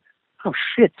sudden, oh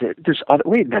shit, there's other,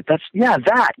 wait a minute, that,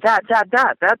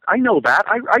 I know that,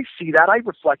 I see that, I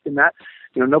reflect in that,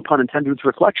 no pun intended with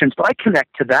reflections, but I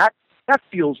connect to that. That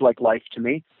feels like life to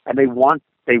me, and they want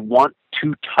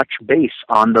to touch base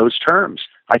on those terms.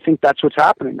 I think that's what's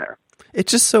happening there.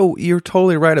 It's just so, you're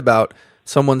totally right about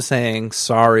someone saying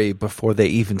sorry before they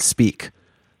even speak,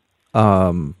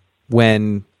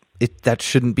 when that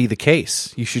shouldn't be the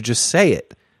case. You should just say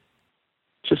it.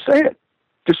 Just say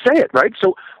it, right?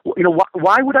 So,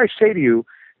 why would I say to you,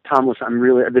 Tom,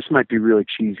 listen, this might be really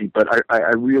cheesy, but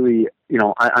I really,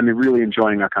 I'm really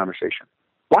enjoying our conversation.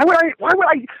 Why would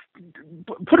I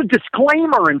put a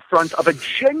disclaimer in front of a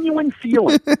genuine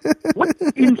feeling? What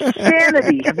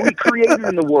insanity have we created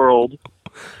in the world?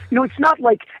 It's not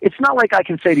like I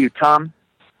can say to you, Tom,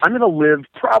 I'm going to live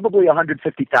probably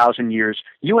 150,000 years.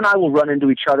 You and I will run into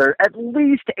each other at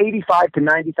least 85 to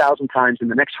 90,000 times in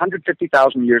the next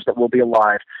 150,000 years that we'll be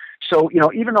alive. So,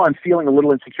 even though I'm feeling a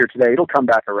little insecure today, it'll come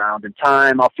back around in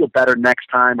time. I'll feel better next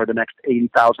time, or the next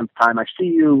 80,000th time I see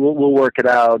you. We'll work it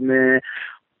out. Meh.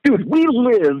 Dude, we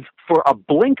live for a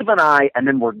blink of an eye and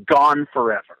then we're gone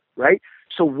forever, right?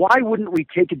 So why wouldn't we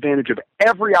take advantage of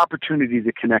every opportunity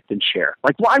to connect and share?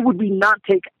 Like, why would we not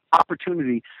take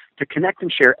opportunity to connect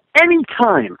and share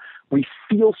anytime we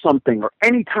feel something, or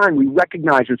anytime we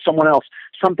recognize in someone else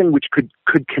something which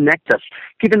could connect us,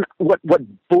 given what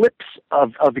blips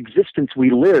of existence we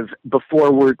live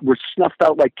before we're snuffed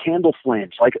out like candle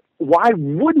flames? Like, why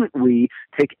wouldn't we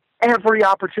take every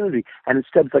opportunity? And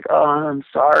instead it's like, oh, I'm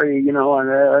sorry,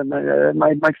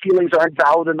 my feelings aren't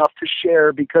valid enough to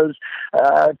share because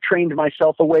I've trained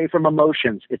myself away from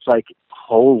emotions. It's like,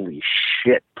 holy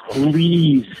shit,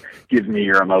 please give me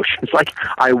your emotions. Like,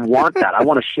 I want that. I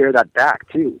want to share that back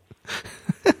too.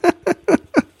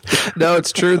 No,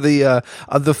 it's true. The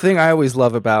thing I always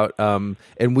love about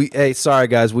sorry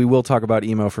guys, we will talk about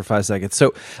emo for 5 seconds.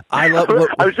 So I love.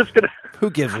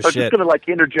 Who gives a shit? I was just gonna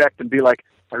interject and be like,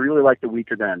 I really like the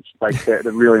Weaker Thans. Like, they're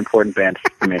really important band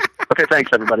for me. Okay,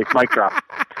 thanks everybody. Mic drop.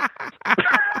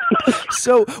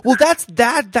 So, well, that's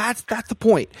the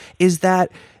point. Is that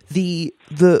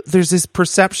there's this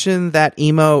perception that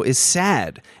emo is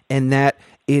sad and that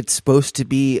it's supposed to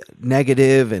be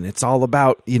negative and it's all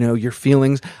about, your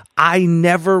feelings. I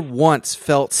never once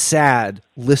felt sad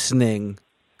listening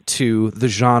to the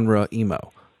genre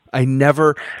emo.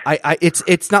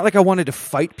 It's not like I wanted to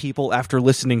fight people after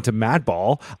listening to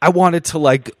Madball. I wanted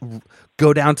to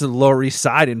go down to the Lower East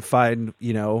Side and find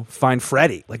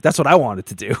Freddie. Like, that's what I wanted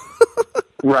to do.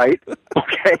 Right.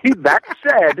 Okay. That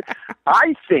said,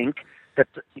 I think that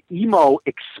emo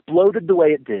exploded the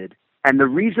way it did. And the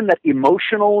reason that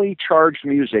emotionally charged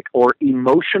music or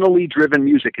emotionally driven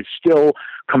music is still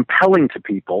compelling to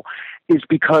people is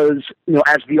because,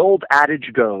 as the old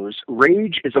adage goes,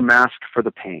 rage is a mask for the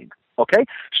pain. Okay?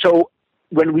 So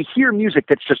when we hear music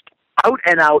that's just out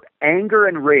and out anger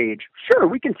and rage, sure,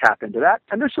 we can tap into that.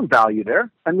 And there's some value there.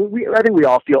 I think we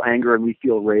all feel anger and we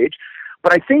feel rage.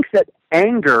 But I think that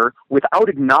anger without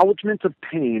acknowledgement of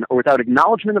pain, or without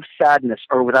acknowledgement of sadness,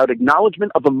 or without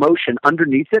acknowledgement of emotion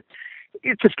underneath it,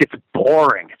 it just gets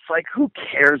boring. It's like, who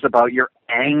cares about your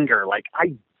anger? Like,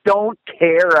 I don't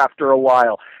care after a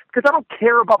while, because I don't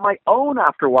care about my own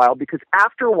after a while, because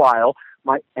after a while,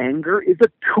 my anger is a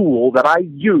tool that I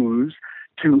use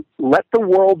to let the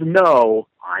world know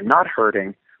I'm not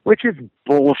hurting, which is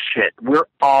bullshit. We're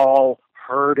all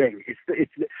hurting.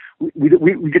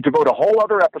 We could devote a whole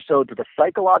other episode to the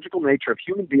psychological nature of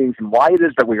human beings and why it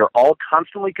is that we are all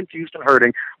constantly confused and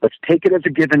hurting. Let's take it as a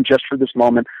given just for this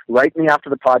moment. Write me after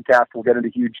the podcast. We'll get into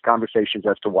huge conversations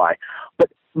as to why. But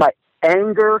my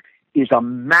anger is a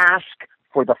mask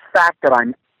for the fact that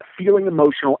I'm feeling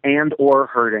emotional and or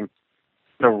hurting.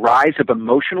 The rise of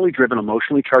emotionally driven,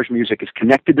 emotionally charged music is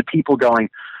connected to people going,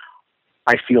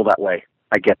 I feel that way.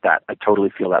 I get that. I totally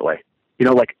feel that way.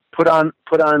 Like, put on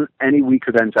any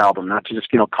Weaker Than's album, not to just,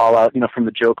 call out, from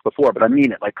the joke before, but I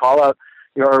mean it. Like, call out,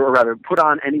 or rather, put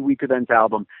on any Weaker Than's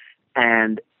album,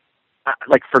 and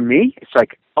like, for me, it's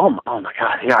like, oh my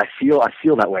God, yeah, I feel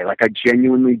that way. Like, I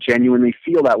genuinely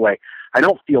feel that way. I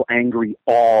don't feel angry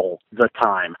all the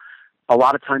time. A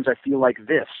lot of times I feel like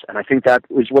this, and I think that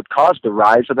is what caused the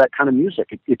rise of that kind of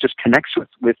music. It just connects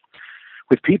with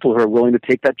people who are willing to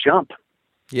take that jump.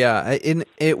 Yeah, and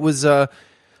it was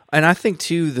And I think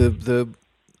too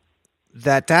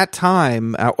that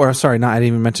time, or sorry, not I didn't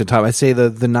even mention time. I say the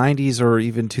 90s or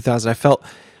even 2000. I felt,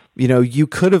 you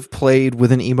could have played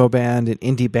with an emo band, an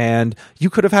indie band. You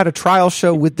could have had a trial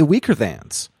show with the Weaker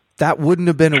Thans. That wouldn't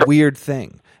have been a weird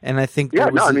thing. And I think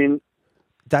that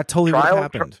totally would have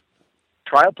happened.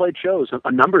 Trial played shows,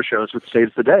 a number of shows with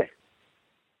Saves the Day.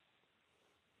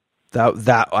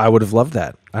 That I would have loved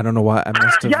that. I don't know why I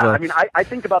must have. Yeah, I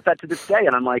think about that to this day,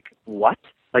 and I'm like, what?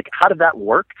 Like, how did that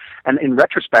work? And in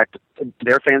retrospect,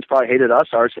 their fans probably hated us,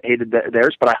 ours hated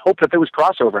theirs, but I hope that there was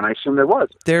crossover, and I assume there was.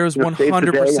 There's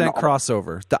 100%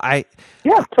 crossover.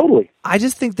 Yeah, totally. I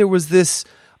just think there was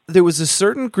a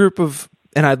certain group of,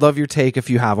 and I'd love your take if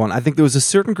you have one, I think there was a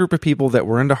certain group of people that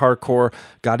were into hardcore,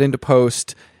 got into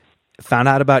post, found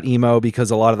out about emo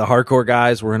because a lot of the hardcore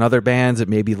guys were in other bands that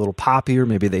may be a little poppier,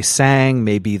 maybe they sang,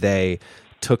 maybe they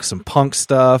took some punk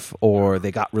stuff, or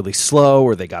they got really slow,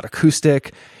 or they got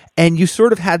acoustic, and you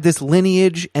sort of had this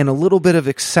lineage and a little bit of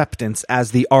acceptance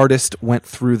as the artist went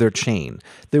through their chain.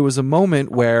 There was a moment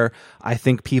where I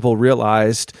think people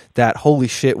realized that, holy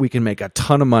shit, we can make a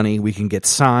ton of money, we can get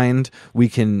signed, we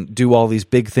can do all these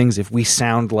big things if we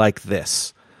sound like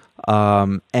this.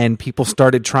 And people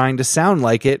started trying to sound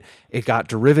like it. It got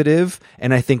derivative,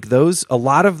 and I think a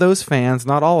lot of those fans,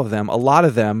 not all of them, a lot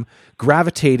of them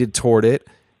gravitated toward it,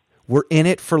 were in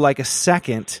it for like a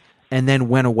second, and then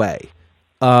went away.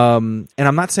 And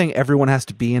I'm not saying everyone has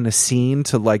to be in a scene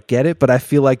to like get it, but I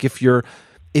feel like if you're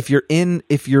going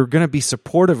to be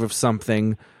supportive of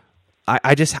something,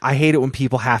 I hate it when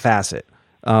people half-ass it.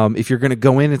 If you're going to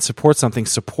go in and support something,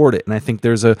 support it. And I think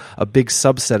there's a big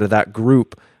subset of that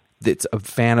group that's a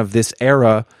fan of this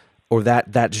era or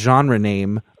that genre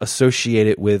name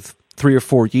associated with 3 or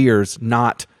 4 years,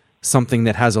 not something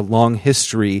that has a long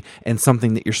history and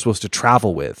something that you're supposed to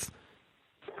travel with.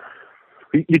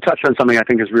 You touched on something I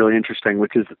think is really interesting,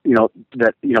 which is,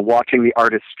 watching the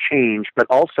artists change, but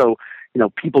also,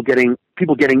 people getting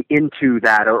into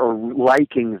that or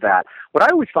liking that. What I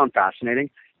always found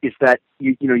fascinating is that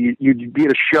you'd be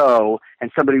at a show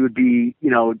and somebody would be,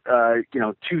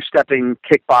 two-stepping,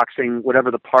 kickboxing,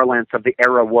 whatever the parlance of the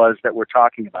era was that we're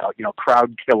talking about.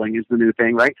 Crowd killing is the new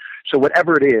thing, right? So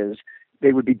whatever it is,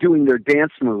 they would be doing their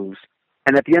dance moves.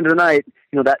 And at the end of the night,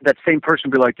 that same person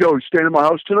would be like, yo, you staying in my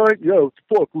house tonight? Yo,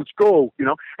 fuck, let's go,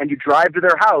 And you drive to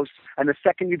their house, and the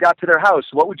second you got to their house,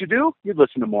 what would you do? You'd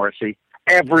listen to Morrissey.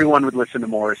 Everyone would listen to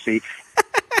Morrissey.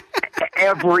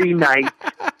 Every night.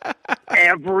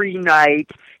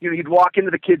 You'd walk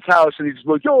into the kid's house and he'd just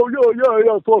be like, yo,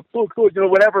 fuck,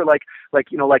 whatever.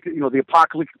 The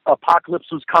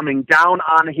apocalypse was coming down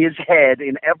on his head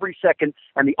in every second,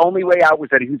 and the only way out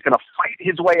was that he was going to fight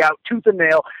his way out tooth and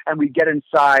nail, and we'd get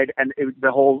inside, and his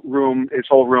whole room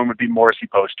would be Morrissey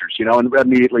posters, and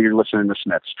immediately you're listening to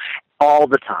Smiths all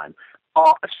the time.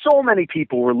 So many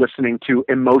people were listening to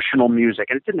emotional music,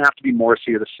 and it didn't have to be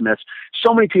Morrissey or the Smiths.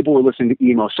 So many people were listening to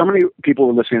emo. So many people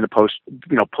were listening to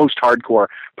post-hardcore,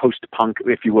 post-punk,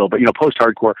 if you will, but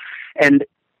post-hardcore, and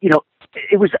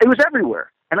it was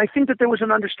everywhere. And I think that there was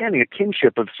an understanding, a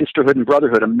kinship of sisterhood and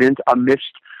brotherhood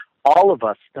amidst all of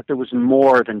us, that there was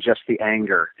more than just the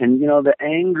anger. And the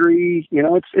angry,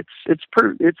 it's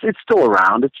still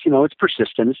around. It's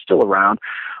persistent. It's still around,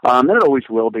 and it always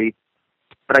will be.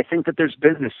 But I think that there's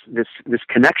been this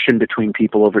connection between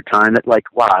people over time that, like,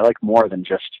 wow, I like more than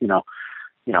just,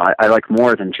 I like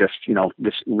more than just,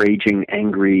 this raging,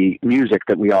 angry music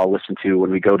that we all listen to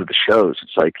when we go to the shows.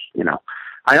 It's like,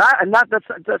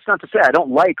 that's not to say I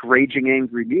don't like raging,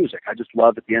 angry music. I just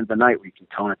love at the end of the night where you can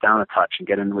tone it down a touch and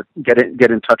get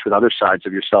in touch with other sides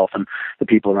of yourself and the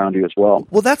people around you as well.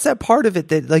 Well, that's that part of it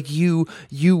that, like, you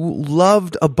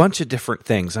loved a bunch of different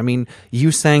things. I mean,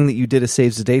 you saying that you did a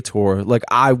Saves the Day tour. Like,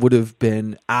 I would have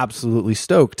been absolutely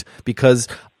stoked because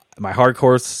my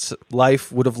hardcore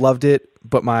life would have loved it,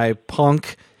 but my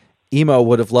punk emo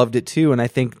would have loved it too. And I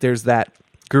think there's that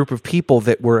group of people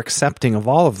that were accepting of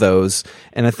all of those,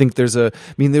 and I think there was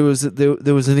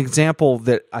an example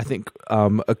that I think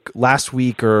last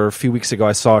week or a few weeks ago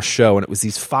I saw a show, and it was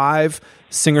these 5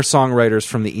 singer-songwriters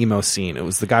from the emo scene. It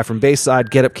was the guy from Bayside,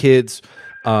 Get Up Kids,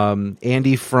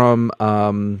 Andy from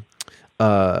Hot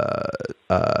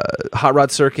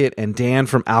Rod Circuit, and Dan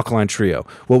from Alkaline Trio.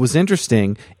 What was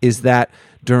interesting is that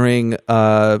during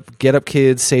Get Up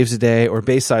Kids, Saves the Day, or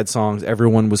Bayside songs,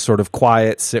 everyone was sort of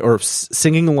quiet or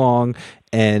singing along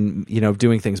and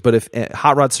doing things. But if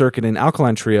Hot Rod Circuit and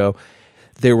Alkaline Trio,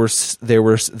 they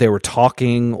were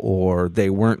talking or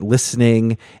they weren't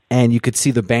listening, and you could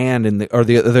see the band or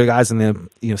the other guys on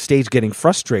the stage getting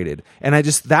frustrated. And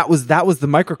that was the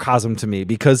microcosm to me,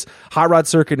 because Hot Rod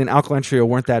Circuit and Alkaline Trio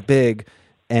weren't that big.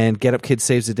 and Get Up Kid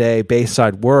Saves the Day,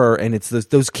 Bayside were, and it's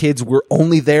those kids were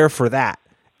only there for that,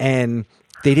 and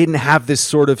they didn't have this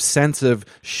sort of sense of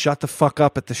shut the fuck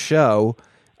up at the show,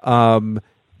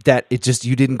 that it just,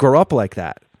 you didn't grow up like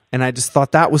that. And I just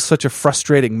thought that was such a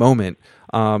frustrating moment,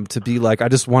 to be like, I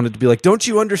just wanted to be like, don't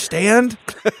you understand?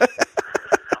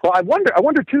 Well, I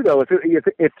wonder too, though,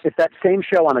 if that same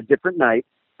show on a different night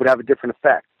would have a different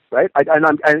effect, right?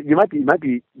 You might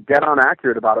be dead on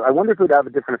accurate about it. I wonder if it would have a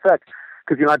different effect,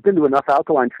 because I've been to enough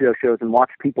Alkaline Trio shows and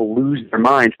watched people lose their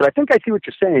minds. But I think I see what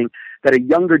you're saying, that a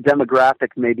younger demographic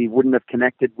maybe wouldn't have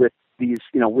connected with these,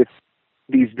 with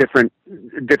these different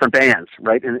bands,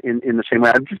 right? In the same way,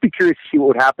 I'd just be curious to see what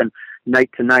would happen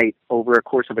night to night over a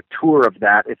course of a tour of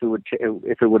that, if it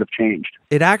would have changed.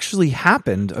 It actually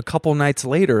happened a couple nights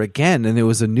later again, and there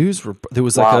was there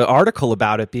was like an article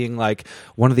about it being like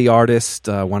one of the artists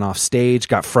went off stage,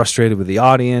 got frustrated with the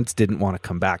audience, didn't want to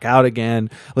come back out again.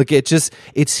 Like it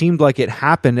seemed like it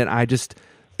happened, and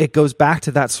it goes back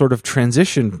to that sort of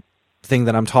transition thing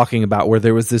that I'm talking about, where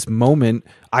there was this moment,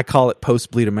 I call it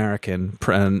post-Bleed American,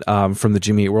 from the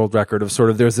Jimmy Eat World record, of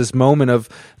sort of, there's this moment of,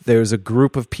 there's a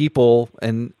group of people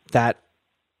and that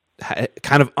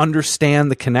kind of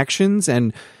understand the connections,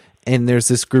 and there's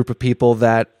this group of people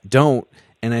that don't,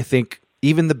 and I think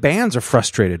even the bands are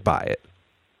frustrated by it.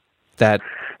 That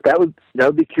would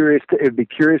be curious. It'd be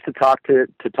curious to talk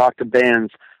to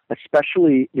bands,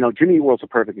 especially, Jimmy Eat World's a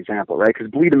perfect example, right? Because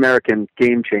Bleed American,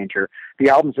 game changer. The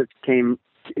album that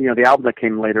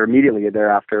came later, immediately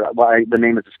thereafter, the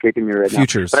name is escaping me right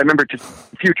Futures. now. But I remember just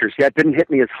Futures. Yeah, it didn't hit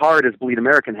me as hard as Bleed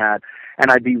American had.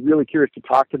 And I'd be really curious to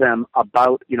talk to them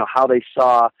about, how they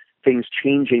saw things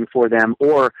changing for them,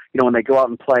 or, when they go out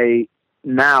and play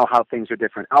now, how things are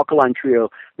different. Alkaline Trio,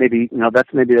 maybe, that's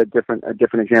maybe a different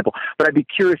example. But I'd be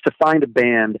curious to find a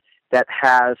band that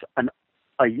has an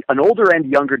older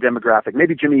and younger demographic.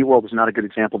 Maybe Jimmy Eat World is not a good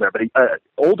example there, but an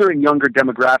older and younger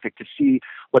demographic, to see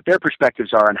what their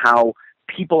perspectives are and how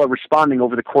people are responding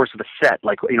over the course of a set.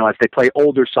 Like, as they play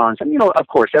older songs, and, of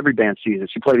course, every band sees this.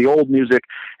 You play the old music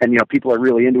and, people are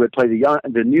really into it, play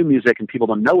the new music and people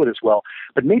don't know it as well.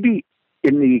 But maybe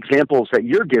in the examples that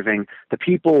you're giving, the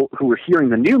people who are hearing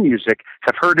the new music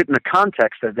have heard it in a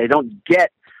context that they don't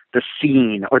get the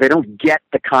scene, or they don't get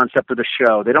the concept of the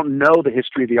show. They don't know the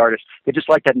history of the artist. They just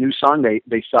like that new song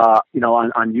they saw,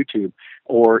 on YouTube,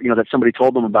 or, that somebody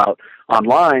told them about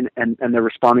online, and they're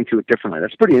responding to it differently.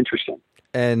 That's pretty interesting.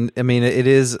 And I mean, it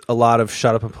is a lot of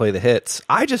shut up and play the hits.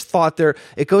 I just thought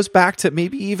it goes back to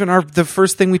maybe even the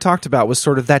first thing we talked about was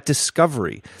sort of that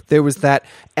discovery. There was that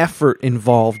effort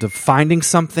involved of finding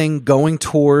something, going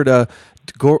toward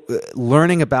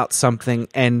learning about something,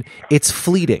 and it's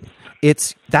fleeting.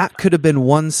 That could have been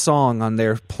one song on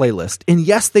their playlist. And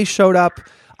yes, they showed up.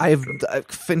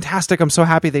 Fantastic. I'm so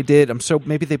happy they did.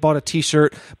 Maybe they bought a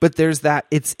t-shirt, but there's that,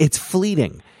 it's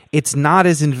fleeting. It's not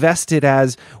as invested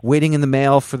as waiting in the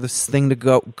mail for this thing to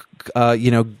go,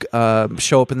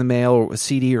 show up in the mail, or a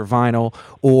CD or vinyl,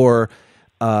 or,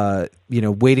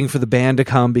 waiting for the band to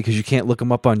come because you can't look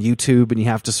them up on YouTube and you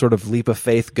have to sort of leap of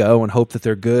faith go and hope that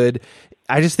they're good.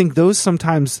 I just think those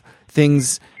sometimes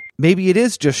things, maybe it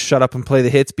is just shut up and play the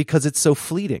hits because it's so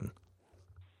fleeting.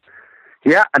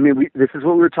 Yeah, I mean, this is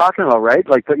what we were talking about, right?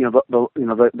 Like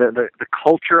the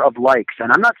culture of likes,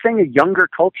 and I'm not saying a younger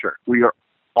culture. We are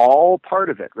all part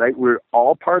of it, right? We're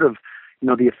all part of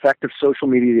the effect of social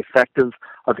media, the effect of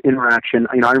interaction.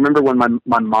 I remember when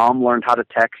my mom learned how to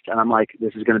text, and I'm like,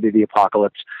 this is going to be the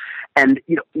apocalypse. And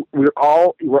we're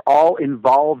all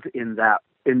involved in that,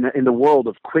 in the world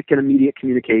of quick and immediate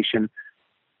communication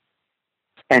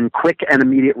and quick and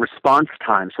immediate response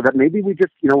time, so that maybe we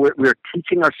just, we're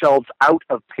teaching ourselves out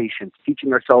of patience,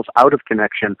 teaching ourselves out of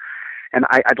connection. And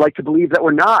I'd like to believe that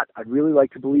we're not. I'd really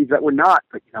like to believe that we're not.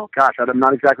 But, gosh, I'm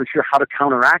not exactly sure how to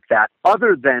counteract that,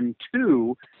 other than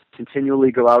to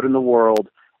continually go out in the world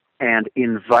and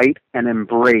invite and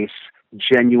embrace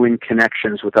genuine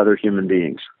connections with other human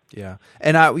beings. Yeah.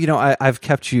 And I've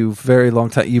kept you very long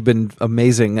time. You've been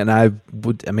amazing. And I'd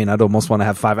almost want to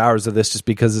have 5 hours of this just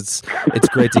because it's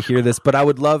great to hear this, but I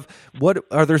would love, what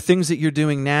are there things that you're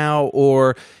doing now,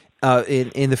 or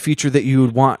in the future, that you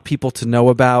would want people to know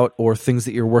about, or things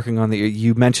that you're working on that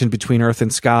you mentioned Between Earth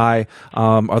and Sky?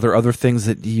 Are there other things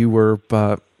that you were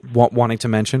wanting to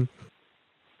mention?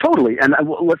 Totally. And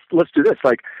let's do this.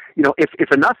 Like,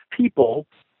 if enough people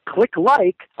click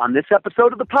like on this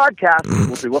episode of the podcast,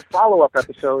 we'll do a follow-up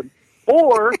episode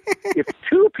Or if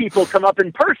two people come up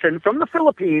in person from the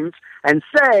Philippines and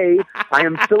say, I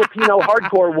am Filipino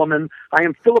hardcore woman, I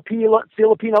am Filipino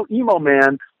emo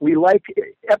man, we like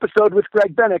episode with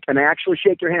Greg Bennick, and I actually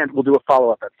shake your hand, we'll do a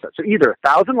follow-up episode. So either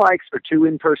 1,000 likes or two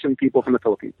in-person people from the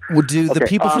Philippines. Well, do the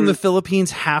people from the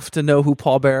Philippines have to know who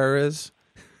Paul Bearer is?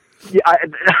 Yeah,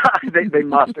 they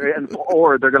must,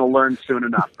 or they're going to learn soon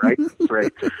enough, right?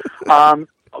 Great.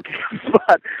 Okay,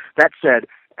 but that said,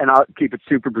 and I'll keep it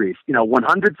super brief.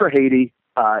 100 for Haiti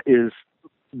is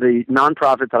the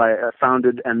nonprofit that I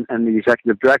founded and the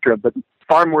executive director of, but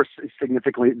far more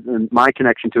significantly than my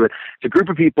connection to it, it's a group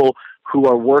of people who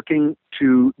are working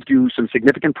to do some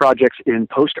significant projects in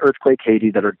post-earthquake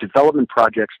Haiti that are development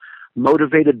projects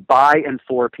motivated by and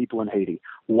for people in Haiti.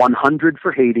 100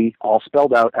 for Haiti, all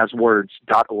spelled out as words,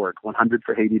 .org,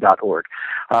 100forhaiti.org.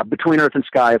 Between Earth and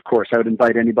Sky, of course, I would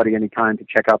invite anybody anytime to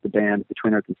check out the band,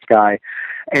 Between Earth and Sky.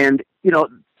 And,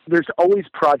 there's always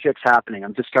projects happening.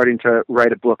 I'm just starting to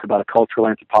write a book about a cultural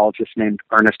anthropologist named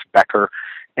Ernest Becker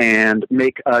and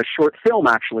make a short film,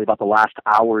 actually, about the last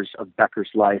hours of Becker's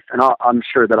life. And I'm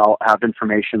sure that I'll have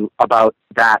information about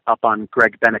that up on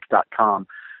gregbennick.com.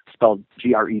 spelled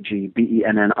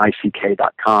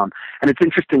GREGBENNICK.com. And it's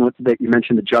interesting that you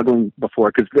mentioned the juggling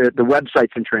before, because the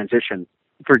website's in transition.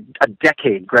 For a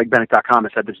decade, GregBennick.com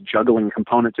has had this juggling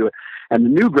component to it. And the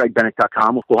new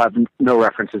GregBennick.com will have no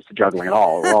references to juggling at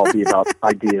all. It'll all be about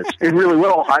ideas. It really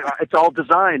will. It's all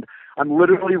designed. I'm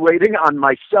literally waiting on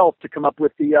myself to come up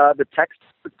with the text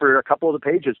for a couple of the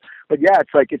pages. But yeah,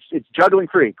 it's juggling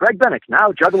free. Greg Bennick,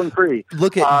 now juggling free.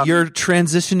 Look at you're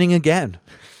transitioning again.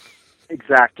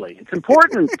 Exactly. It's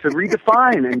important to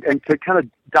redefine and to kind of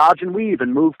dodge and weave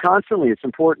and move constantly. It's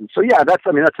important. So yeah, that's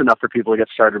enough for people to get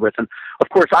started with. And of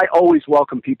course, I always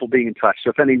welcome people being in touch. So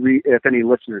if any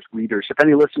listeners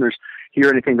hear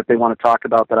anything that they want to talk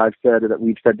about that I've said or that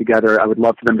we've said together, I would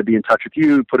love for them to be in touch with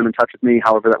you, put them in touch with me,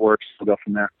 however that works. We'll go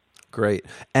from there. Great.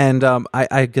 And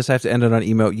I guess I have to end it on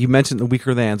emo. You mentioned the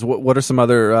Weaker Thans. What are some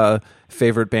other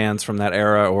favorite bands from that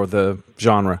era or the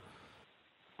genre?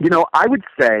 I would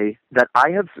say that I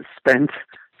have spent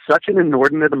such an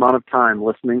inordinate amount of time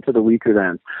listening to the Weaker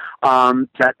Thans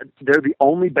that they're the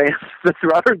only bands that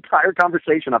throughout our entire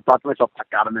conversation I've thought to myself, I've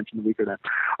got to mention the Weaker Thans,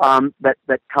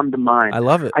 that come to mind. I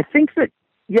love it. I think that,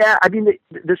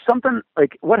 there's something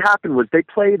like what happened was they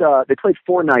played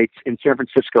 4 nights in San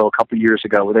Francisco a couple of years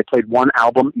ago where they played one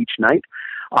album each night.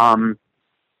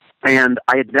 And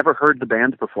I had never heard the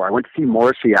band before. I went to see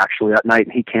Morrissey actually that night,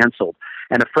 and he canceled.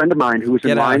 And a friend of mine who was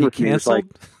in line with me was like,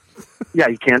 "Yeah,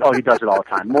 he can't. Oh, he does it all the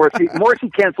time." Morrissey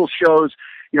cancels shows.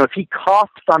 If he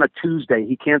coughs on a Tuesday,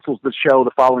 he cancels the show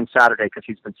the following Saturday because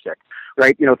he's been sick,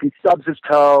 right? If he stubs his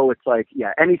toe, it's like,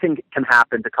 anything can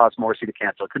happen to cause Morrissey to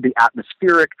cancel. It could be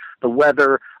atmospheric, the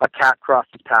weather, a cat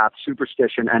crossed his path,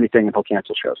 superstition, anything, and he'll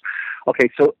cancel shows. Okay,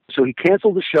 so he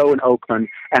canceled the show in Oakland,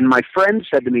 and my friend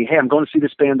said to me, "Hey, I'm going to see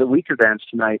this band, the Weaker Thans,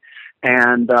 tonight,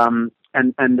 and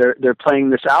they're playing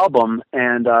this album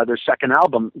and their second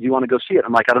album. Do you want to go see it?"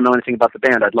 I'm like, "I don't know anything about the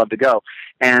band. I'd love to go."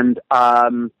 And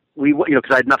because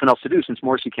I had nothing else to do since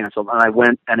Morrissey canceled, and I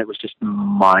went, and it was just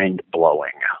mind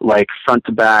blowing, like front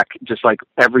to back, just like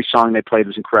every song they played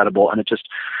was incredible. And it just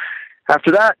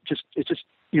after that, it just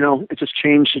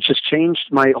changed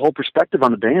my whole perspective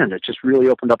on the band. It just really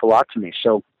opened up a lot to me.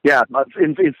 So yeah,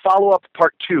 in follow-up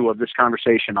part 2 of this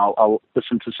conversation, I'll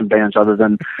listen to some bands other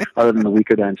than the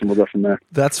Weaker Thans, and we'll go from there.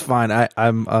 That's fine. I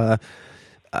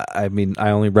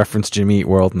only referenced Jimmy Eat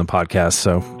World in the podcast,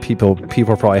 so people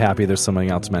are probably happy there's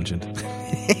something else mentioned.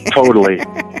 Totally.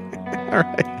 All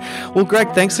right. Well,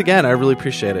 Greg, thanks again. I really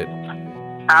appreciate it.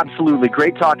 Absolutely.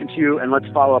 Great talking to you, and let's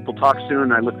follow up. We'll talk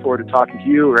soon. I look forward to talking to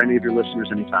you or any of your listeners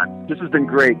anytime. This has been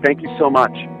great. Thank you so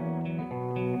much.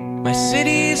 My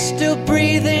city's still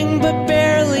breathing, but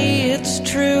barely, it's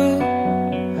true.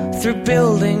 Through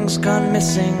buildings gone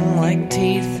missing like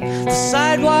teeth, the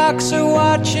sidewalks are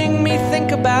watching me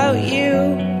think about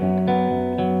you.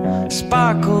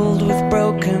 Sparkled with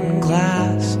broken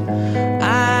glass,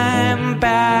 I'm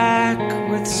back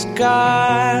with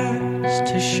scars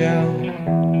to show.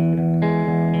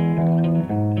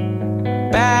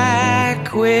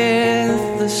 Back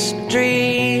with the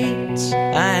streets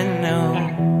I know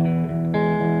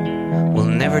will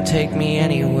never take me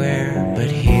anywhere but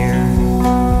here.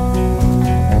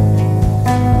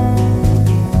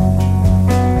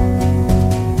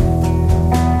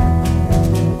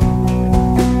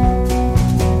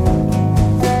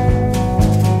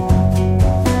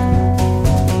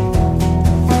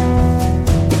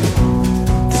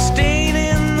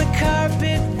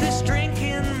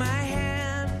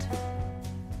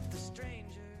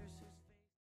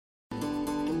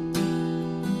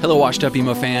 Hello, Washed Up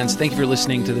Emo fans. Thank you for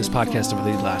listening to this podcast over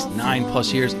the last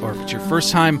 9+ years, or if it's your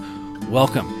first time,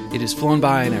 welcome. It has flown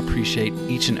by, and I appreciate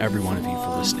each and every one of you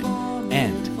for listening.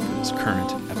 And for this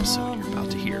current episode you're about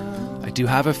to hear, I do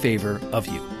have a favor of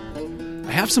you.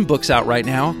 I have some books out right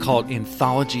now called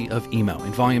Anthology of Emo,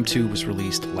 and Volume 2 was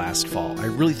released last fall. I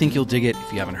really think you'll dig it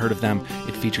if you haven't heard of them.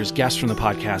 It features guests from the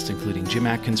podcast, including Jim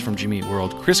Atkins from Jimmy Eat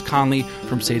World, Chris Conley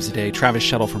from Saves the Day, Travis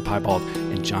Shuttle from Piebald,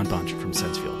 and John Bunch from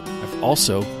Sensefield. I've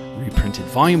also reprinted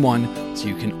Volume 1 so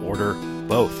you can order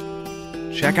both.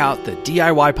 Check out the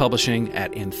DIY publishing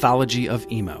at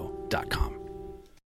anthologyofemo.com.